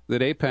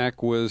 that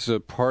AIPAC was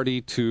a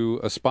party to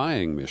a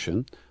spying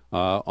mission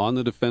on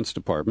the Defense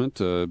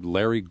Department.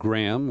 Larry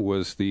Graham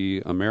was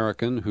the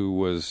American who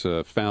was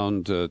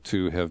found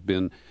to have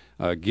been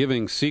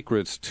giving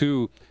secrets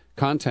to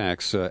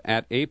contacts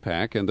at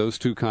AIPAC, and those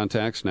two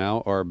contacts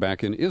now are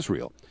back in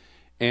Israel.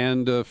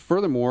 And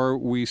furthermore,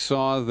 we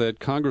saw that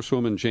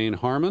Congresswoman Jane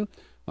Harman,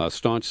 a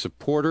staunch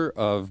supporter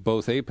of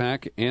both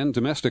AIPAC and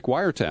domestic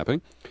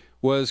wiretapping,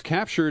 was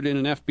captured in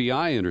an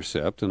FBI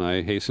intercept, and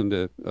I hasten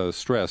to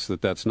stress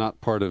that that's not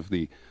part of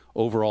the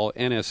overall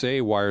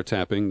NSA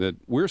wiretapping that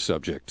we're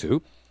subject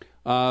to.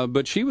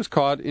 But she was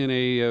caught in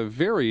a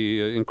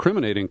very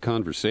incriminating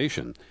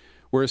conversation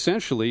where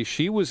essentially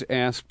she was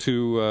asked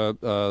to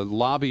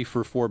lobby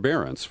for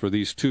forbearance for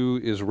these two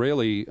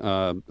Israeli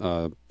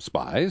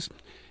spies.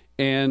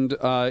 And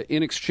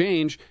in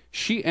exchange,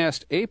 she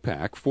asked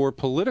AIPAC for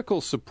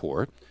political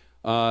support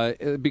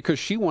because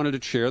she wanted to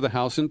chair the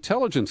House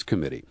Intelligence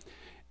Committee.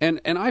 And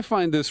I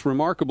find this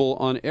remarkable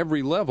on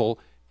every level,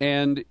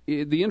 and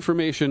the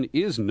information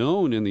is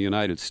known in the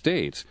United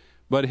States,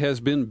 but has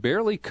been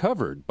barely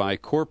covered by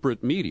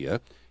corporate media,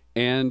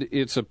 and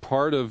it's a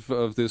part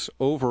of this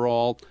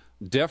overall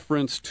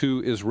deference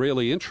to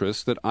Israeli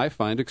interests that I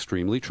find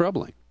extremely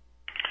troubling.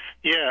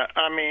 Yeah,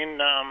 I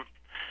mean,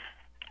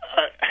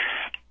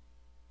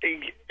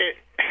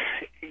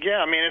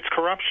 it's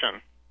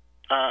corruption.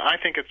 I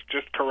think it's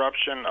just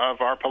corruption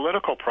of our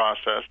political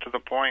process to the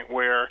point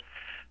where,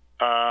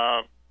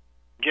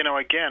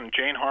 again,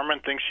 Jane Harman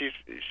thinks she's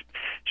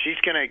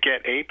going to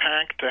get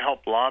AIPAC to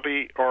help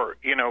lobby, or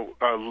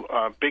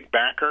a big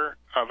backer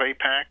of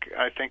AIPAC,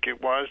 I think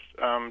it was,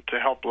 to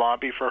help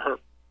lobby for her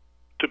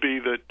to be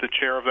the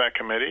chair of that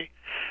committee.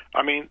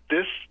 I mean,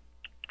 this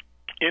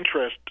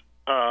interest,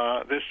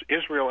 this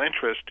Israel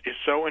interest, is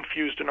so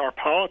infused in our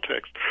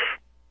politics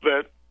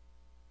that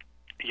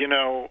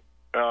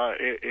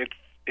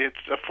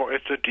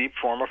it's a deep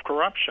form of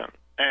corruption,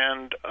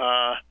 and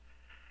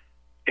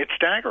it's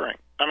staggering.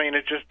 I mean,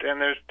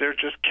 there's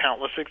just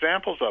countless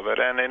examples of it,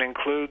 and it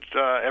includes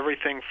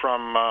everything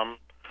from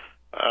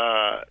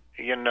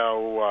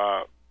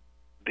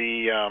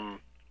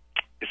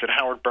is it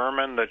Howard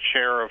Berman, the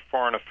chair of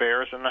Foreign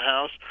Affairs in the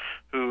House,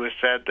 who has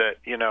said that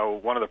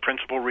one of the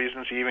principal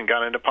reasons he even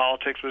got into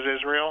politics was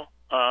Israel.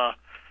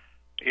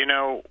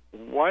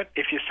 What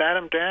if you sat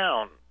him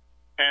down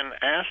and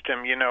asked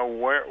him,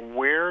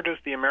 where does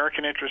the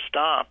American interest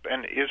stop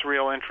and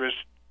Israel interest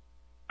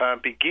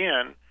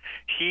begin?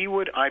 He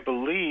would, I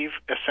believe,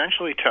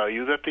 essentially tell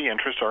you that the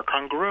interests are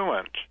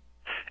congruent.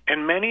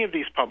 And many of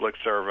these public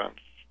servants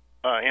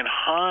in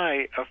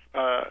high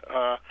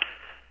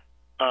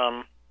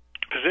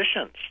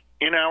positions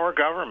in our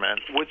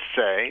government would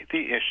say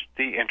the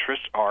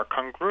interests are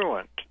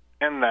congruent,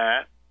 and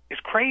that is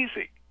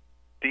crazy.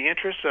 The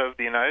interests of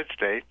the United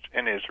States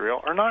and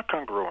Israel are not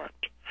congruent.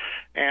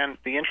 And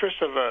the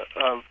interests of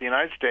the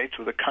United States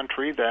with a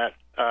country that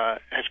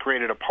has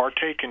created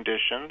apartheid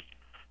conditions,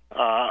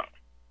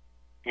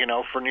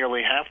 for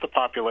nearly half the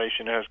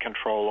population it has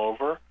control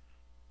over,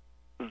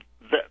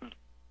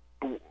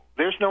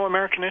 there's no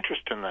American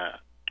interest in that.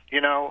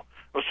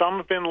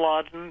 Osama bin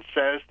Laden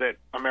says that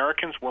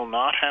Americans will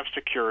not have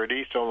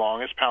security so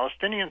long as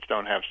Palestinians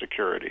don't have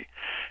security.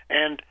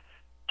 And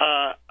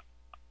I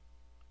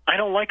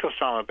don't like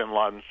Osama bin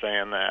Laden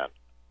saying that,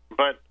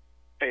 but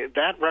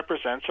that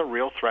represents a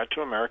real threat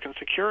to American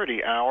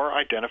security, our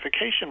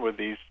identification with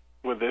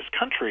this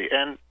country.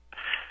 And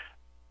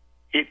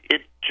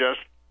it just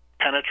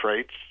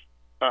penetrates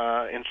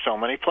in so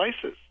many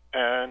places.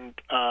 And,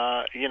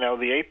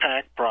 the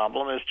AIPAC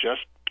problem is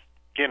just,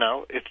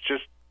 it's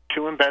just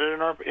too embedded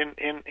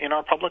in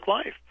our public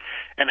life.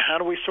 And how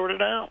do we sort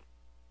it out?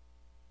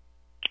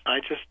 I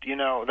just,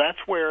 that's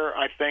where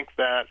I think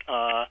that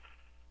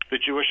the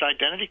Jewish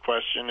identity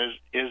question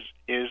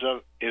is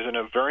a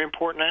very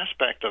important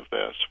aspect of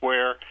this,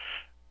 where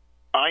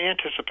I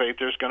anticipate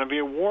there's going to be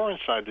a war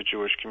inside the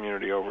Jewish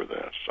community over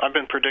this. I've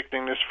been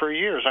predicting this for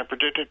years. I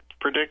predicted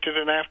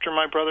it after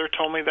my brother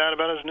told me that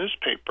about his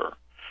newspaper.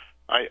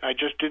 I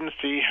just didn't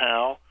see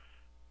how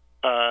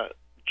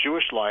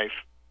Jewish life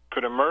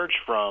could emerge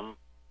from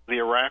the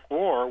Iraq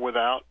War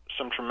without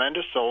some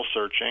tremendous soul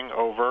searching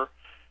over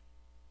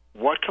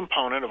what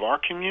component of our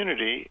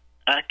community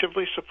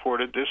actively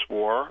supported this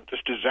war, this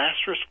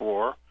disastrous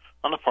war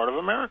on the part of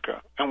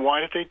America, and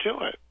why did they do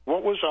it?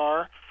 What was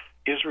our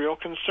Israel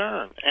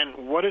concern,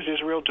 and what is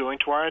Israel doing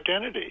to our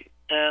identity?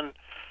 And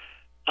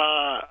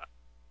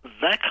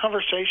that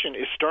conversation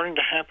is starting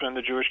to happen in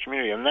the Jewish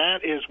community, and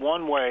that is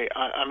one way.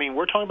 I mean,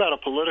 we're talking about a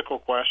political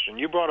question.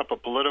 You brought up a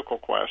political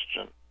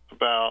question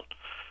about,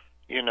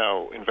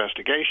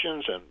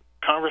 investigations and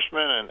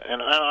congressmen,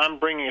 and I'm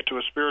bringing it to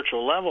a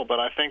spiritual level, but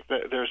I think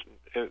that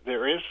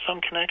there is some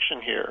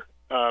connection here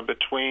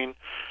between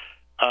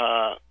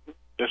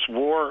this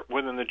war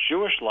within the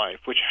Jewish life,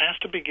 which has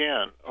to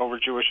begin over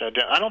Jewish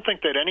identity. I don't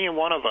think that any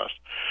one of us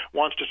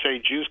wants to say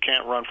Jews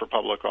can't run for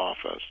public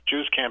office,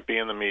 Jews can't be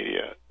in the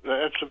media.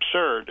 That's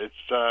absurd.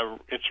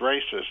 It's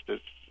racist.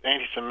 It's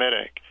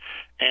anti-Semitic.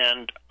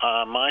 And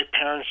my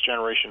parents'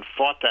 generation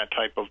fought that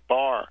type of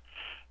bar.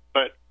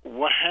 But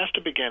what has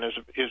to begin is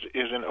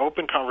an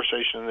open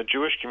conversation in the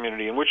Jewish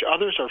community in which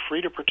others are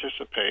free to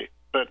participate,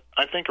 but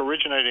I think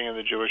originating in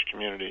the Jewish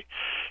community,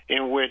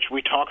 in which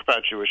we talk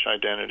about Jewish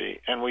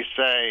identity and we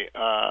say,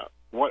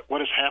 what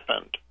has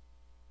happened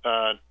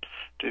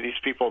to these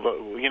people?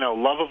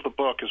 Love of the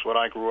book is what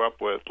I grew up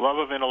with, love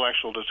of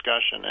intellectual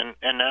discussion,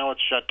 and now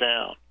it's shut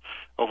down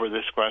over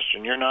this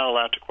question. You're not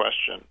allowed to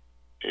question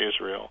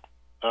Israel.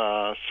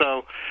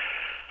 So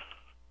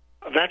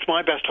that's my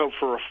best hope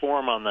for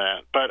reform on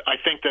that. But I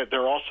think that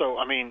there also,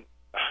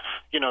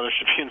 there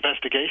should be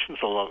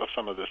investigations of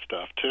some of this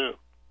stuff, too.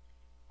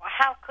 Well,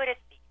 how could it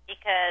be?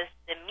 Because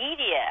the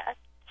media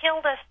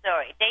killed the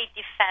story. They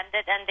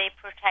defended and they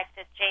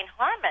protected Jane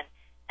Harman.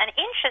 And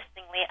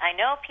interestingly, I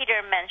know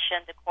Peter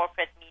mentioned the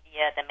corporate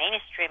media, the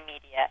mainstream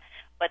media,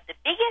 but the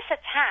biggest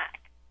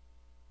attack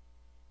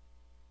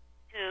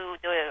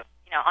to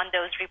on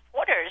those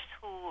reporters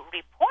who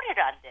reported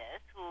on this,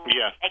 who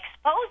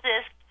exposed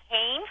this,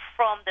 came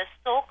from the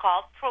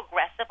so-called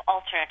progressive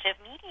alternative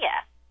media.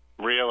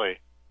 Really?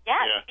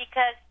 Yes,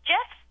 because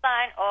Jeff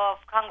Stein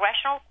of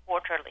Congressional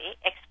Quarterly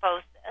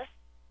exposed this,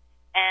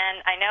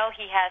 and I know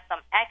he has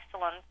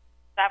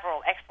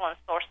several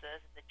excellent sources,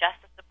 the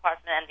Justice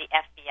Department and the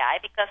FBI,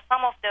 because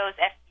some of those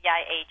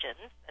FBI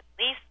agents, at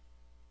least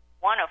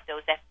one of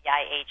those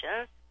FBI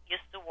agents,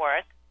 used to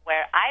work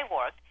where I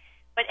worked.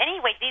 But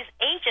anyway, these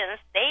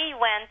agents, they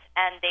went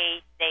and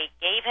they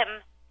gave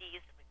him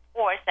these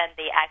reports, and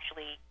they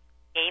actually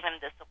gave him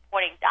the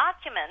supporting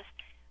documents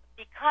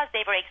because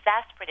they were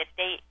exasperated.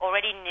 They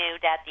already knew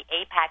that the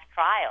AIPAC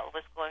trial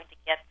was going to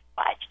get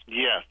fudged.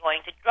 Yes.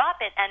 Going to drop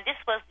it. And this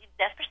was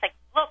desperate. Like,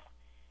 look,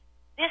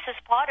 this is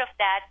part of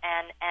that.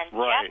 And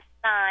right. Jeff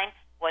Stein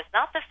was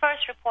not the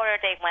first reporter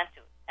they went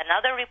to.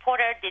 Another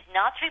reporter did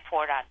not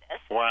report on this.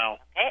 Wow.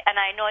 Okay, and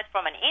I know it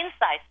from an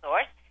inside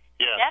source.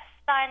 Yes. Jeff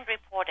Stein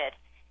reported,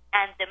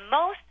 and the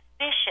most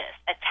vicious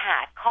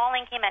attack,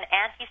 calling him an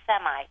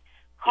anti-Semite,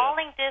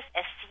 calling this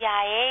a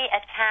CIA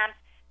attempt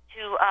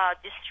to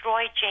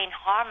destroy Jane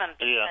Harman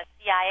because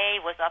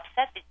CIA was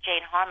upset with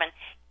Jane Harman,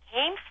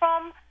 came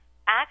from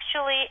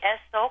actually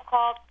a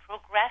so-called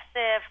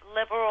progressive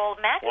liberal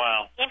magazine.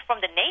 Wow. It came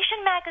from The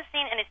Nation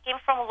magazine, and it came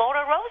from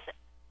Laura Rosen.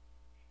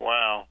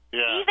 Wow.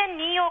 Yeah. Even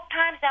New York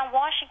Times and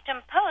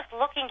Washington Post,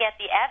 looking at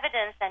the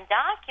evidence and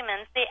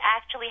documents, they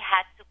actually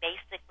had to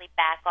basically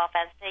back off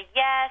and say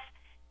yes.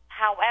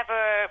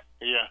 However,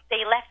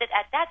 they left it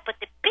at that. But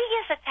the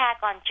biggest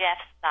attack on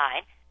Jeff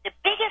Stein, the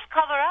biggest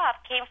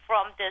cover-up came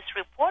from this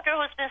reporter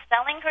who's been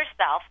selling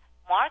herself,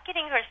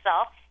 marketing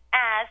herself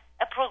as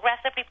a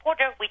progressive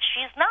reporter, which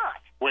she's not.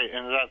 Wait,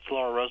 and that's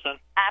Laura Rosen?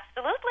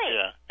 Absolutely.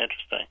 Yeah,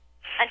 interesting.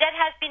 And that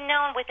has been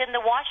known within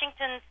the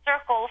Washington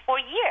circle for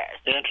years.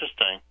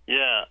 Interesting,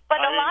 yeah. But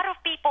a lot of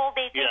people,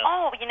 they think,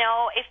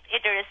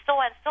 if there is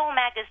so-and-so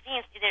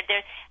magazines,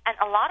 and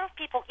a lot of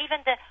people, even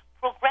the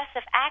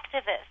progressive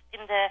activists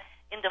in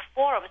the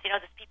forums,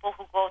 there's people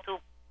who go to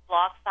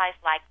blog sites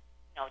like,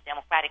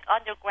 Democratic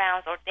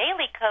Undergrounds or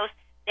Daily Kos,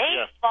 they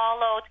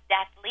followed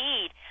that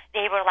lead.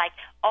 They were like,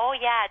 oh,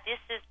 yeah,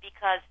 this is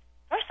because,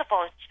 first of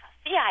all,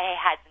 CIA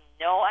had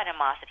no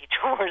animosity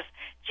towards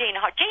Jane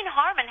Harman. Jane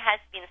Harman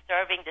has been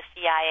serving the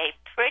CIA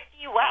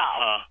pretty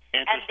well.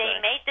 And they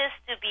made this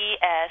to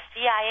be a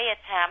CIA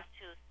attempt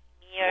to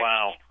smear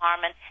Jane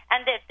Harman.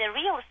 And the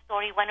real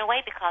story went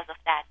away because of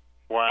that.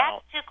 Wow. That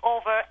took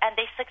over, and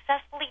they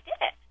successfully did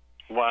it.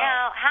 Wow.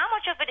 Now, how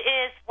much of it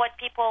is what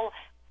people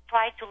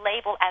try to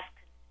label as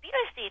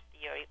conspiracy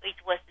theory?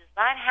 It was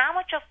designed. How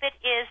much of it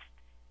is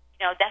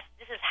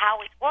this is how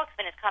it works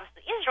when it comes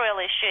to Israel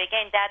issue.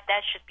 Again, that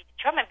should be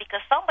determined because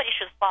somebody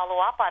should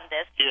follow up on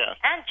this. Yes.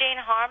 And Jane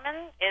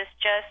Harman is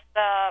just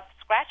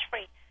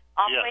scratch-free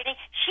operating.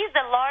 Yes. She's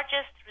the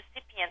largest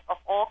recipient of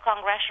all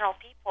congressional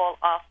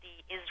people of the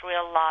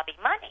Israel lobby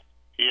money.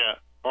 Yeah.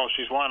 Well,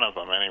 she's one of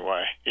them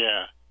anyway.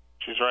 Yeah.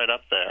 She's right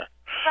up there.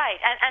 Right.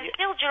 And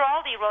Phil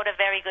Giraldi wrote a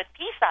very good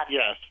piece on this.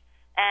 Yes.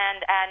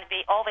 And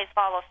we always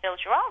follow Phil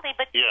Giraldi.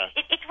 But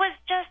it was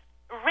just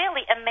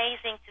really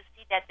amazing to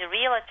see that the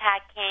real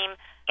attack came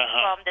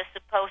from the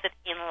supposed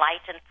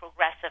enlightened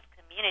progressive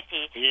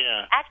community.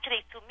 Yeah.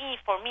 Actually, for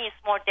me,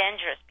 it's more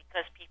dangerous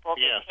because people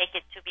can take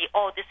it to be,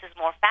 this is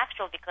more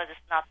factual because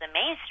it's not the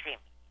mainstream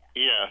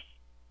media.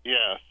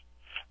 Yes.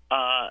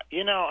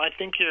 I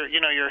think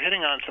you're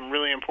hitting on some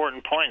really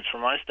important points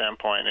from my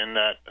standpoint in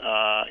that,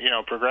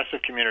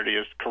 progressive community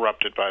is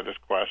corrupted by this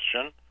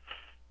question.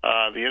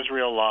 The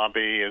Israel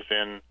lobby is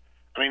in.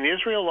 I mean, the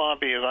Israel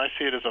lobby, as I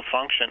see it, is a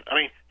function. I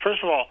mean,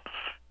 first of all,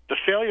 the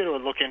failure to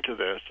look into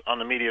this on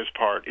the media's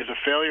part is a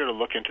failure to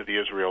look into the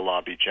Israel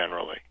lobby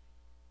generally,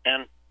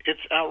 and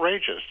it's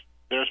outrageous.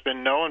 There's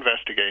been no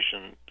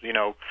investigation,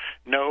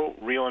 no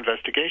real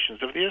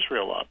investigations of the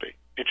Israel lobby.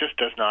 It just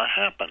does not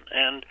happen.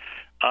 And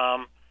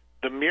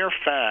the mere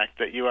fact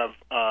that you have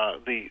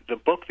the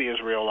book, The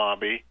Israel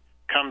Lobby,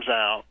 comes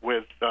out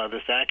with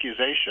this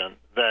accusation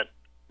that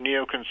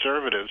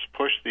neoconservatives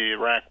pushed the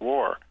Iraq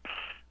war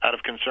out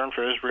of concern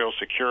for Israel's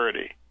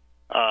security,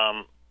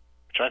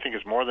 which I think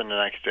is more than an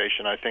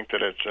accusation. I think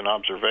that it's an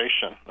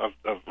observation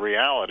of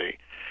reality.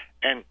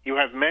 And you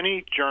have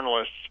many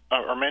journalists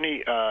or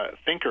many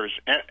thinkers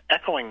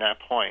echoing that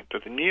point,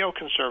 that the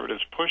neoconservatives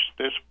pushed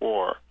this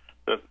war,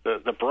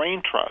 the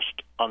brain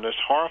trust on this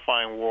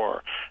horrifying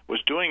war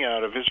was doing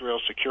out of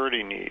Israel's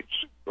security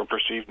needs or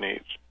perceived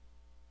needs.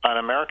 An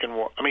American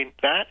war, I mean,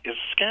 that is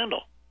a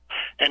scandal.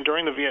 And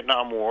during the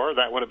Vietnam War,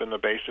 that would have been the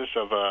basis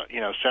of a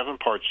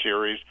 7-part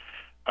series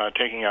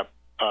taking up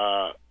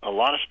a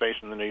lot of space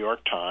in the New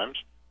York Times,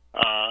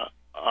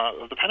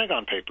 the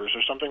Pentagon Papers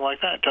or something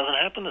like that. It doesn't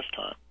happen this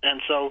time.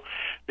 And so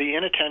the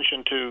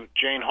inattention to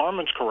Jane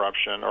Harman's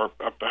corruption or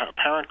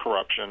apparent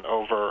corruption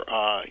over,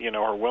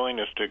 her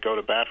willingness to go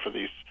to bat for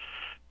these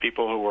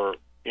people who were,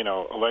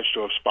 alleged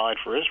to have spied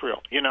for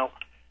Israel,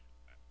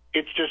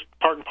 it's just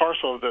part and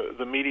parcel of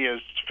the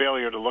media's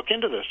failure to look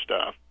into this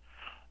stuff.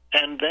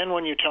 And then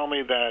when you tell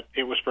me that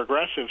it was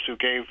progressives who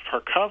gave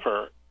her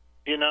cover,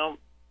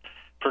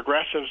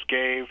 progressives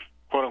gave,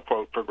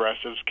 quote-unquote,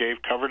 progressives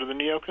gave cover to the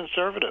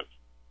neoconservatives.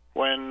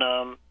 When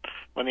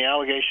the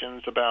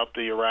allegations about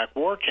the Iraq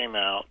war came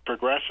out,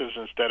 progressives,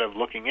 instead of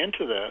looking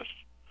into this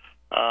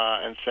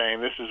and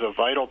saying this is a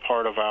vital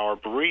part of our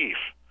brief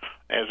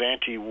as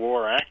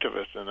anti-war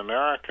activists in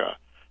America,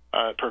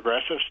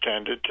 progressives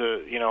tended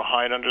to,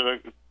 hide under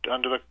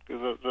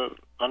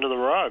the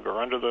rug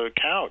or under the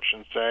couch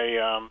and say,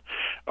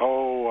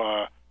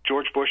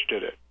 George Bush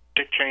did it,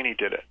 Dick Cheney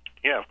did it.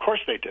 Yeah, of course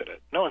they did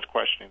it. No one's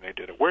questioning they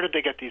did it. Where did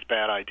they get these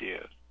bad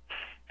ideas?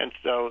 And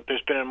so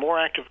there's been a more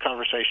active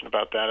conversation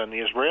about that in the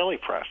Israeli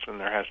press than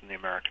there has in the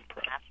American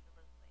press.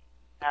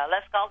 Absolutely.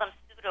 Let's call them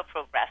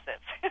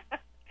pseudo-progressives.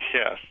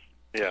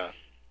 Yes.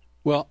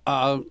 Well,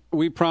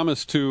 we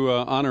promised to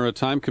honor a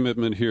time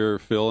commitment here,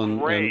 Phil. And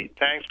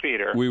Thanks,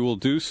 Peter. We will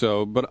do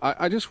so. But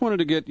I just wanted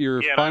to get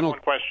your final... I have one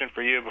question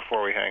for you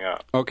before we hang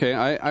up. Okay.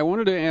 I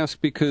wanted to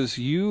ask, because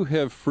you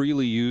have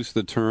freely used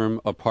the term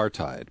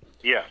apartheid.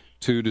 Yes.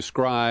 To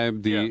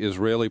describe the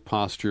Israeli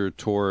posture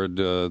toward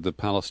the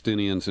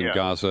Palestinians in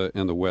Gaza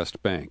and the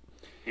West Bank.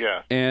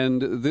 Yeah.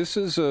 And this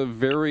is a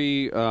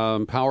very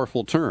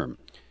powerful term.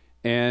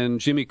 And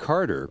Jimmy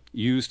Carter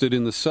used it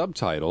in the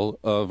subtitle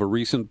of a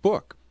recent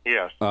book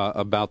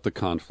about the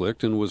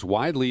conflict and was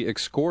widely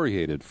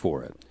excoriated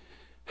for it.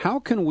 How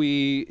can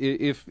we,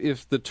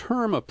 if the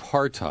term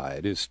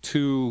apartheid is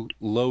too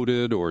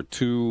loaded or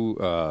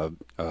too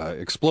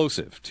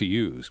explosive to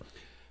use,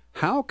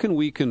 how can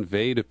we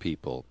convey to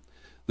people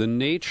the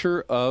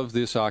nature of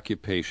this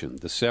occupation,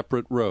 the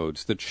separate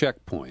roads, the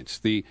checkpoints,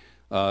 the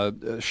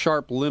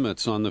sharp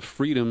limits on the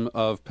freedom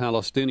of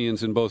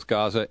Palestinians in both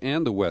Gaza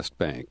and the West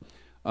Bank?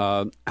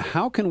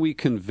 How can we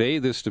convey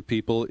this to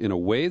people in a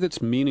way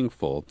that's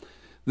meaningful,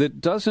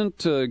 that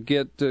doesn't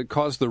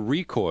cause the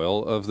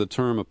recoil of the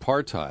term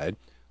apartheid,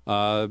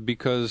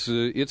 because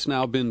it's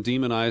now been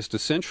demonized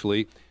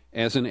essentially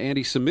as an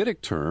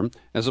anti-Semitic term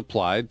as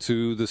applied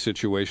to the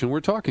situation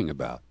we're talking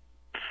about?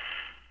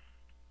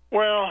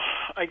 Well,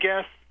 I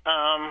guess,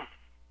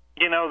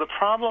 the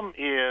problem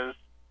is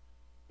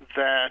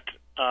that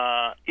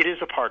it is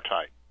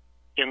apartheid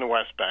in the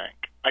West Bank.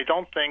 I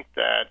don't think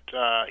that,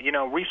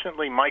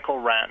 recently Michael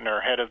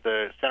Ratner, head of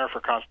the Center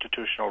for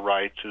Constitutional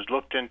Rights, who's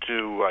looked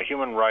into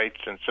human rights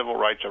and civil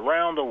rights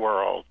around the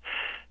world,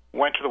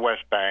 went to the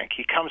West Bank.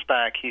 He comes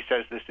back, he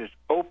says this is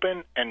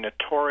open and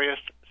notorious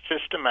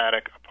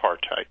systematic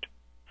apartheid.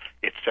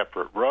 It's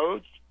separate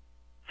roads.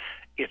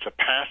 It's a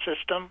pass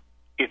system.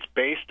 It's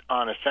based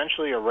on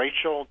essentially a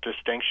racial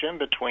distinction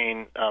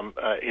between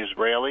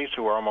Israelis,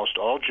 who are almost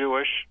all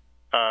Jewish,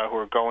 who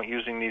are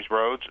using these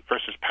roads,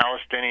 versus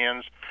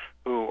Palestinians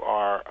who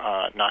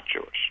are not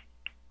Jewish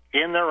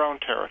in their own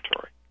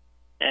territory.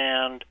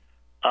 And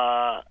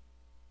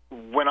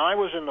when I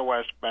was in the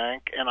West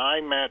Bank, and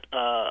I met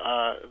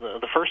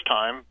the first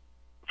time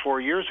 4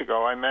 years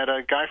ago, I met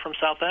a guy from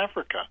South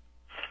Africa,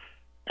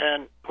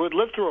 and who had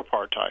lived through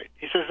apartheid.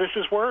 He says this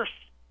is worse.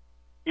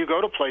 You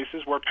go to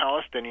places where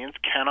Palestinians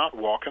cannot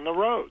walk in the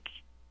roads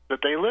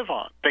that they live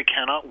on. They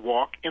cannot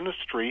walk in the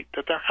street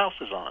that their house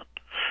is on.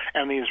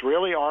 And the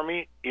Israeli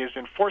army is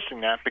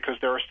enforcing that because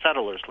there are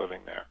settlers living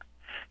there.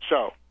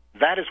 So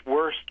that is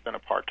worse than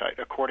apartheid,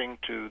 according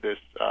to this,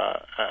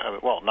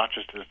 not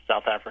just the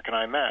South African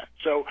I met.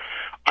 So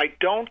I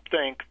don't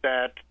think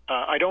that,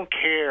 I don't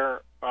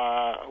care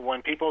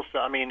when people say,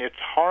 it's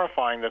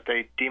horrifying that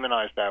they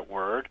demonize that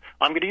word.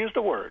 I'm going to use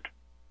the word.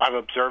 I've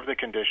observed the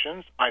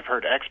conditions. I've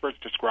heard experts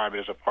describe it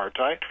as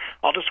apartheid.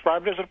 I'll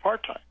describe it as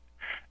apartheid.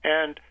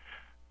 And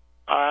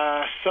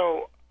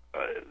So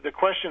the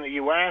question that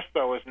you asked,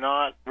 though, is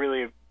not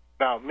really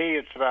about me.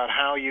 It's about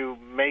how you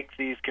make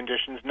these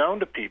conditions known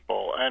to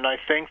people. And I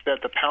think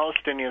that the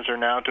Palestinians are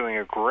now doing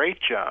a great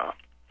job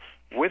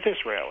with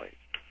Israelis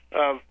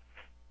of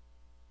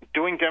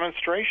doing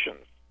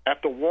demonstrations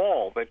at the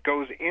wall that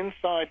goes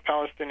inside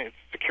Palestinian. It's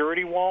a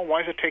security wall.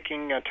 Why is it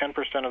taking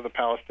 10% of the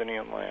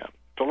Palestinian land?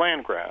 It's a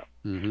land grab.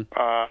 Mm-hmm.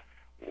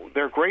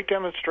 They're great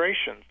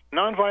demonstrations,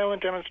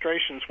 nonviolent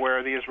demonstrations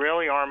where the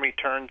Israeli army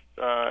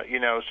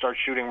starts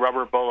shooting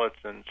rubber bullets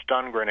and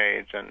stun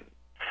grenades and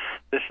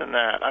this and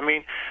that. I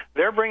mean,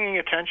 they're bringing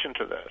attention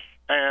to this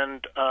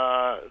and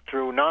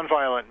through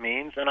nonviolent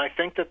means, and I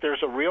think that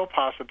there's a real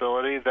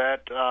possibility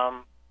that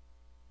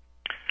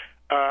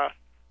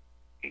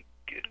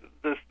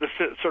the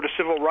sort of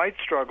civil rights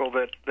struggle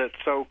that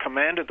so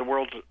commanded the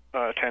world's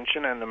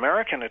attention and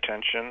American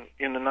attention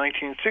in the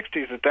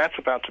 1960s, that's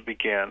about to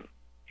begin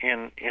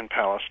in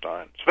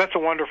Palestine. So that's a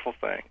wonderful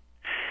thing.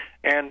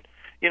 And,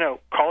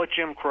 call it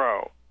Jim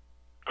Crow,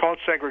 call it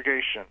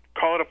segregation,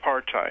 call it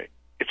apartheid.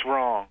 It's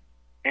wrong.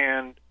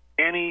 And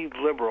any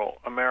liberal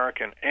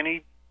American,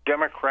 any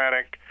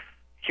democratic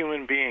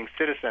human being,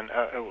 citizen,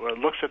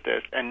 looks at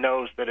this and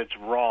knows that it's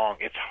wrong.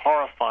 It's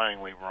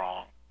horrifyingly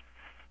wrong.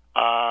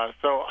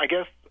 So I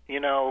guess,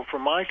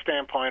 from my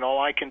standpoint,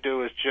 all I can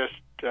do is just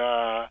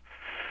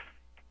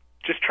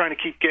try to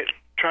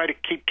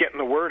keep getting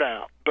the word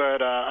out.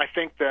 But I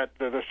think that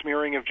the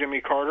smearing of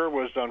Jimmy Carter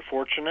was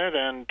unfortunate,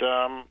 and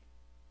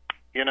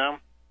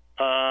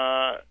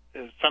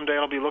someday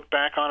it'll be looked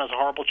back on as a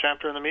horrible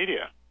chapter in the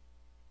media.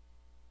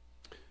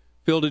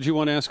 Phil, did you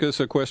want to ask us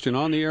a question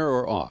on the air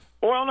or off?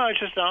 Well, no,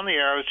 just on the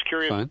air. I was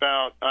curious Fine.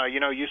 about,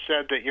 you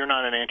said that you're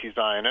not an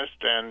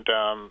anti-Zionist, and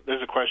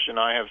there's a question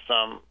I have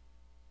some,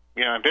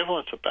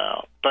 ambivalence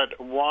about. But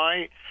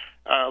why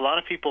a lot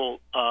of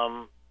people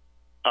are,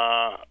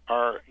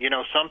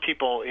 some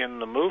people in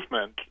the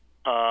movement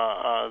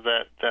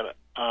that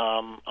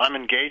I'm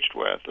engaged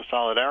with, the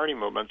Solidarity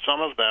Movement, some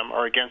of them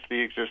are against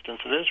the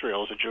existence of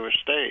Israel as a Jewish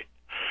state.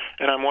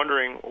 And I'm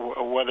wondering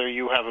whether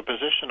you have a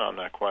position on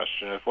that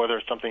question, whether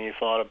it's something you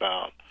thought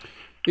about.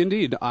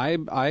 Indeed,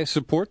 I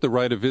support the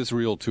right of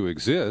Israel to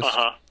exist.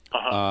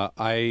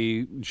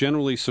 I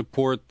generally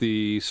support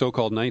the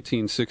so-called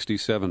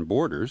 1967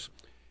 borders,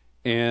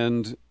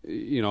 and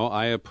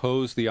I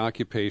oppose the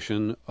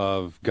occupation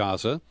of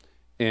Gaza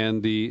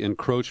and the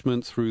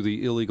encroachment through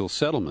the illegal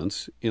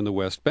settlements in the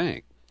West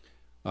Bank.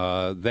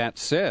 That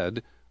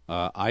said,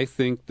 I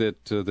think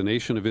that the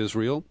nation of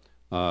Israel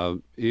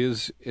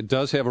it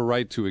does have a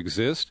right to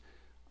exist.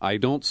 I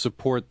don't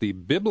support the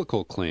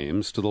biblical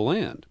claims to the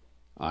land.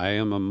 I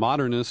am a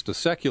modernist, a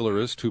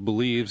secularist who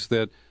believes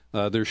that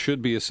there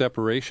should be a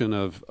separation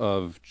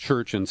of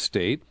church and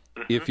state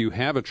if you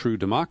have a true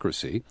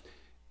democracy.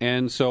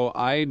 And so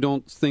I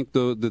don't think,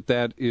 though,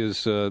 that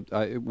is,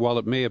 while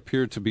it may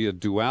appear to be a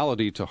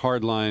duality to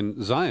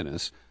hardline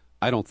Zionists,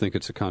 I don't think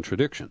it's a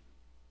contradiction.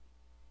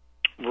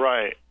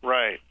 Right.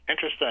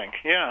 Interesting.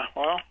 Yeah,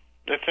 well,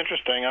 that's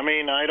interesting. I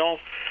mean, I don't...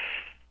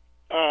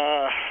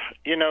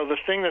 the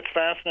thing that's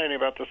fascinating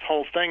about this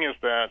whole thing is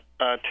that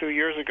 2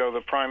 years ago,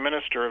 the Prime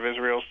Minister of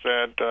Israel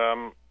said,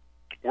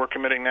 we're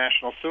committing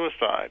national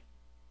suicide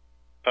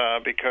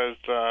because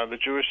the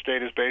Jewish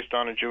state is based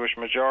on a Jewish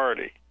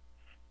majority.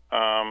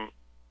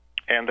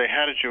 And they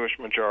had a Jewish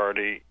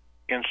majority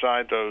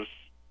inside those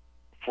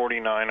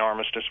 49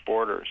 armistice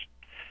borders,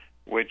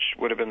 which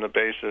would have been the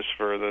basis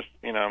for the,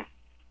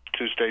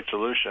 two-state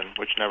solution,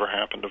 which never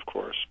happened, of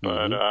course.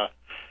 Mm-hmm.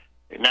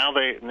 But now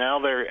they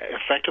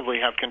effectively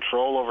have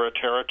control over a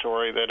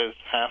territory that is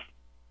half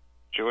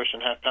Jewish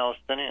and half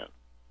Palestinian,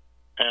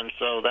 and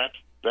so that's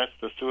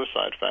the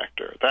suicide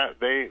factor. That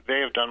they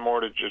have done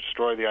more to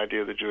destroy the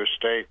idea of the Jewish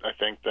state, I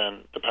think,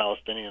 than the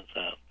Palestinians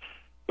have,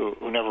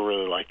 who never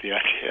really liked the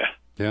idea.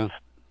 Yeah.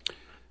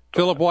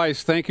 Philip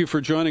Weiss, thank you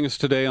for joining us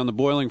today on the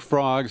Boiling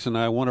Frogs, and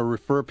I want to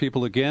refer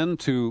people again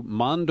to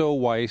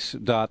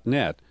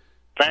mondoweiss.net.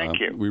 Thank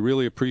you. We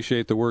really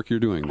appreciate the work you're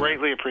doing.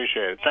 Greatly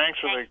appreciate it. Thanks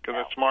for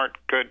the smart,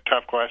 good,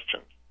 tough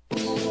questions.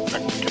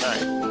 Good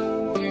night.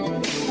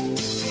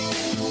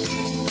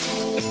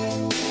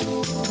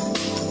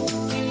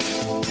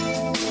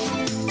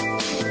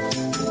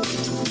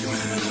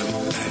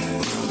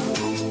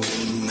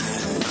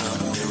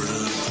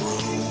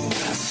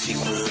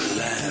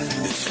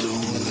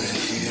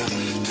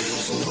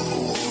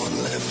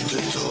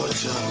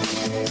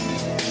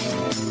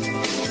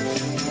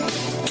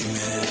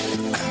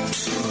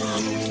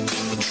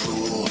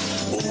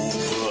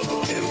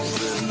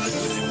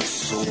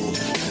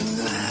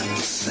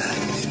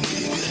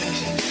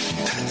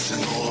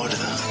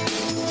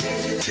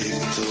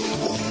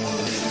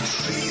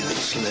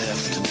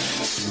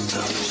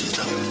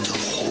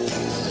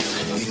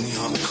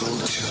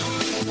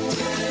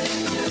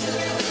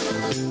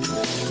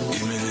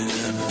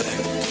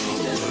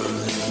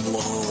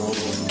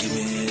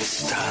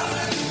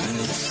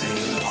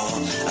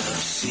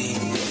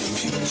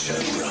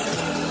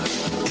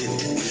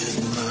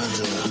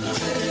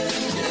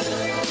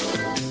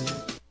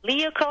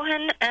 Leo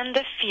Cohen and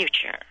the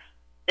Future.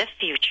 The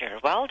Future. future?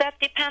 Well, that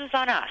depends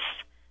on us.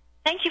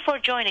 Thank you for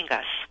joining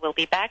us. We'll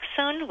be back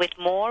soon with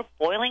more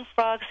Boiling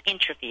Frogs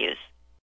interviews.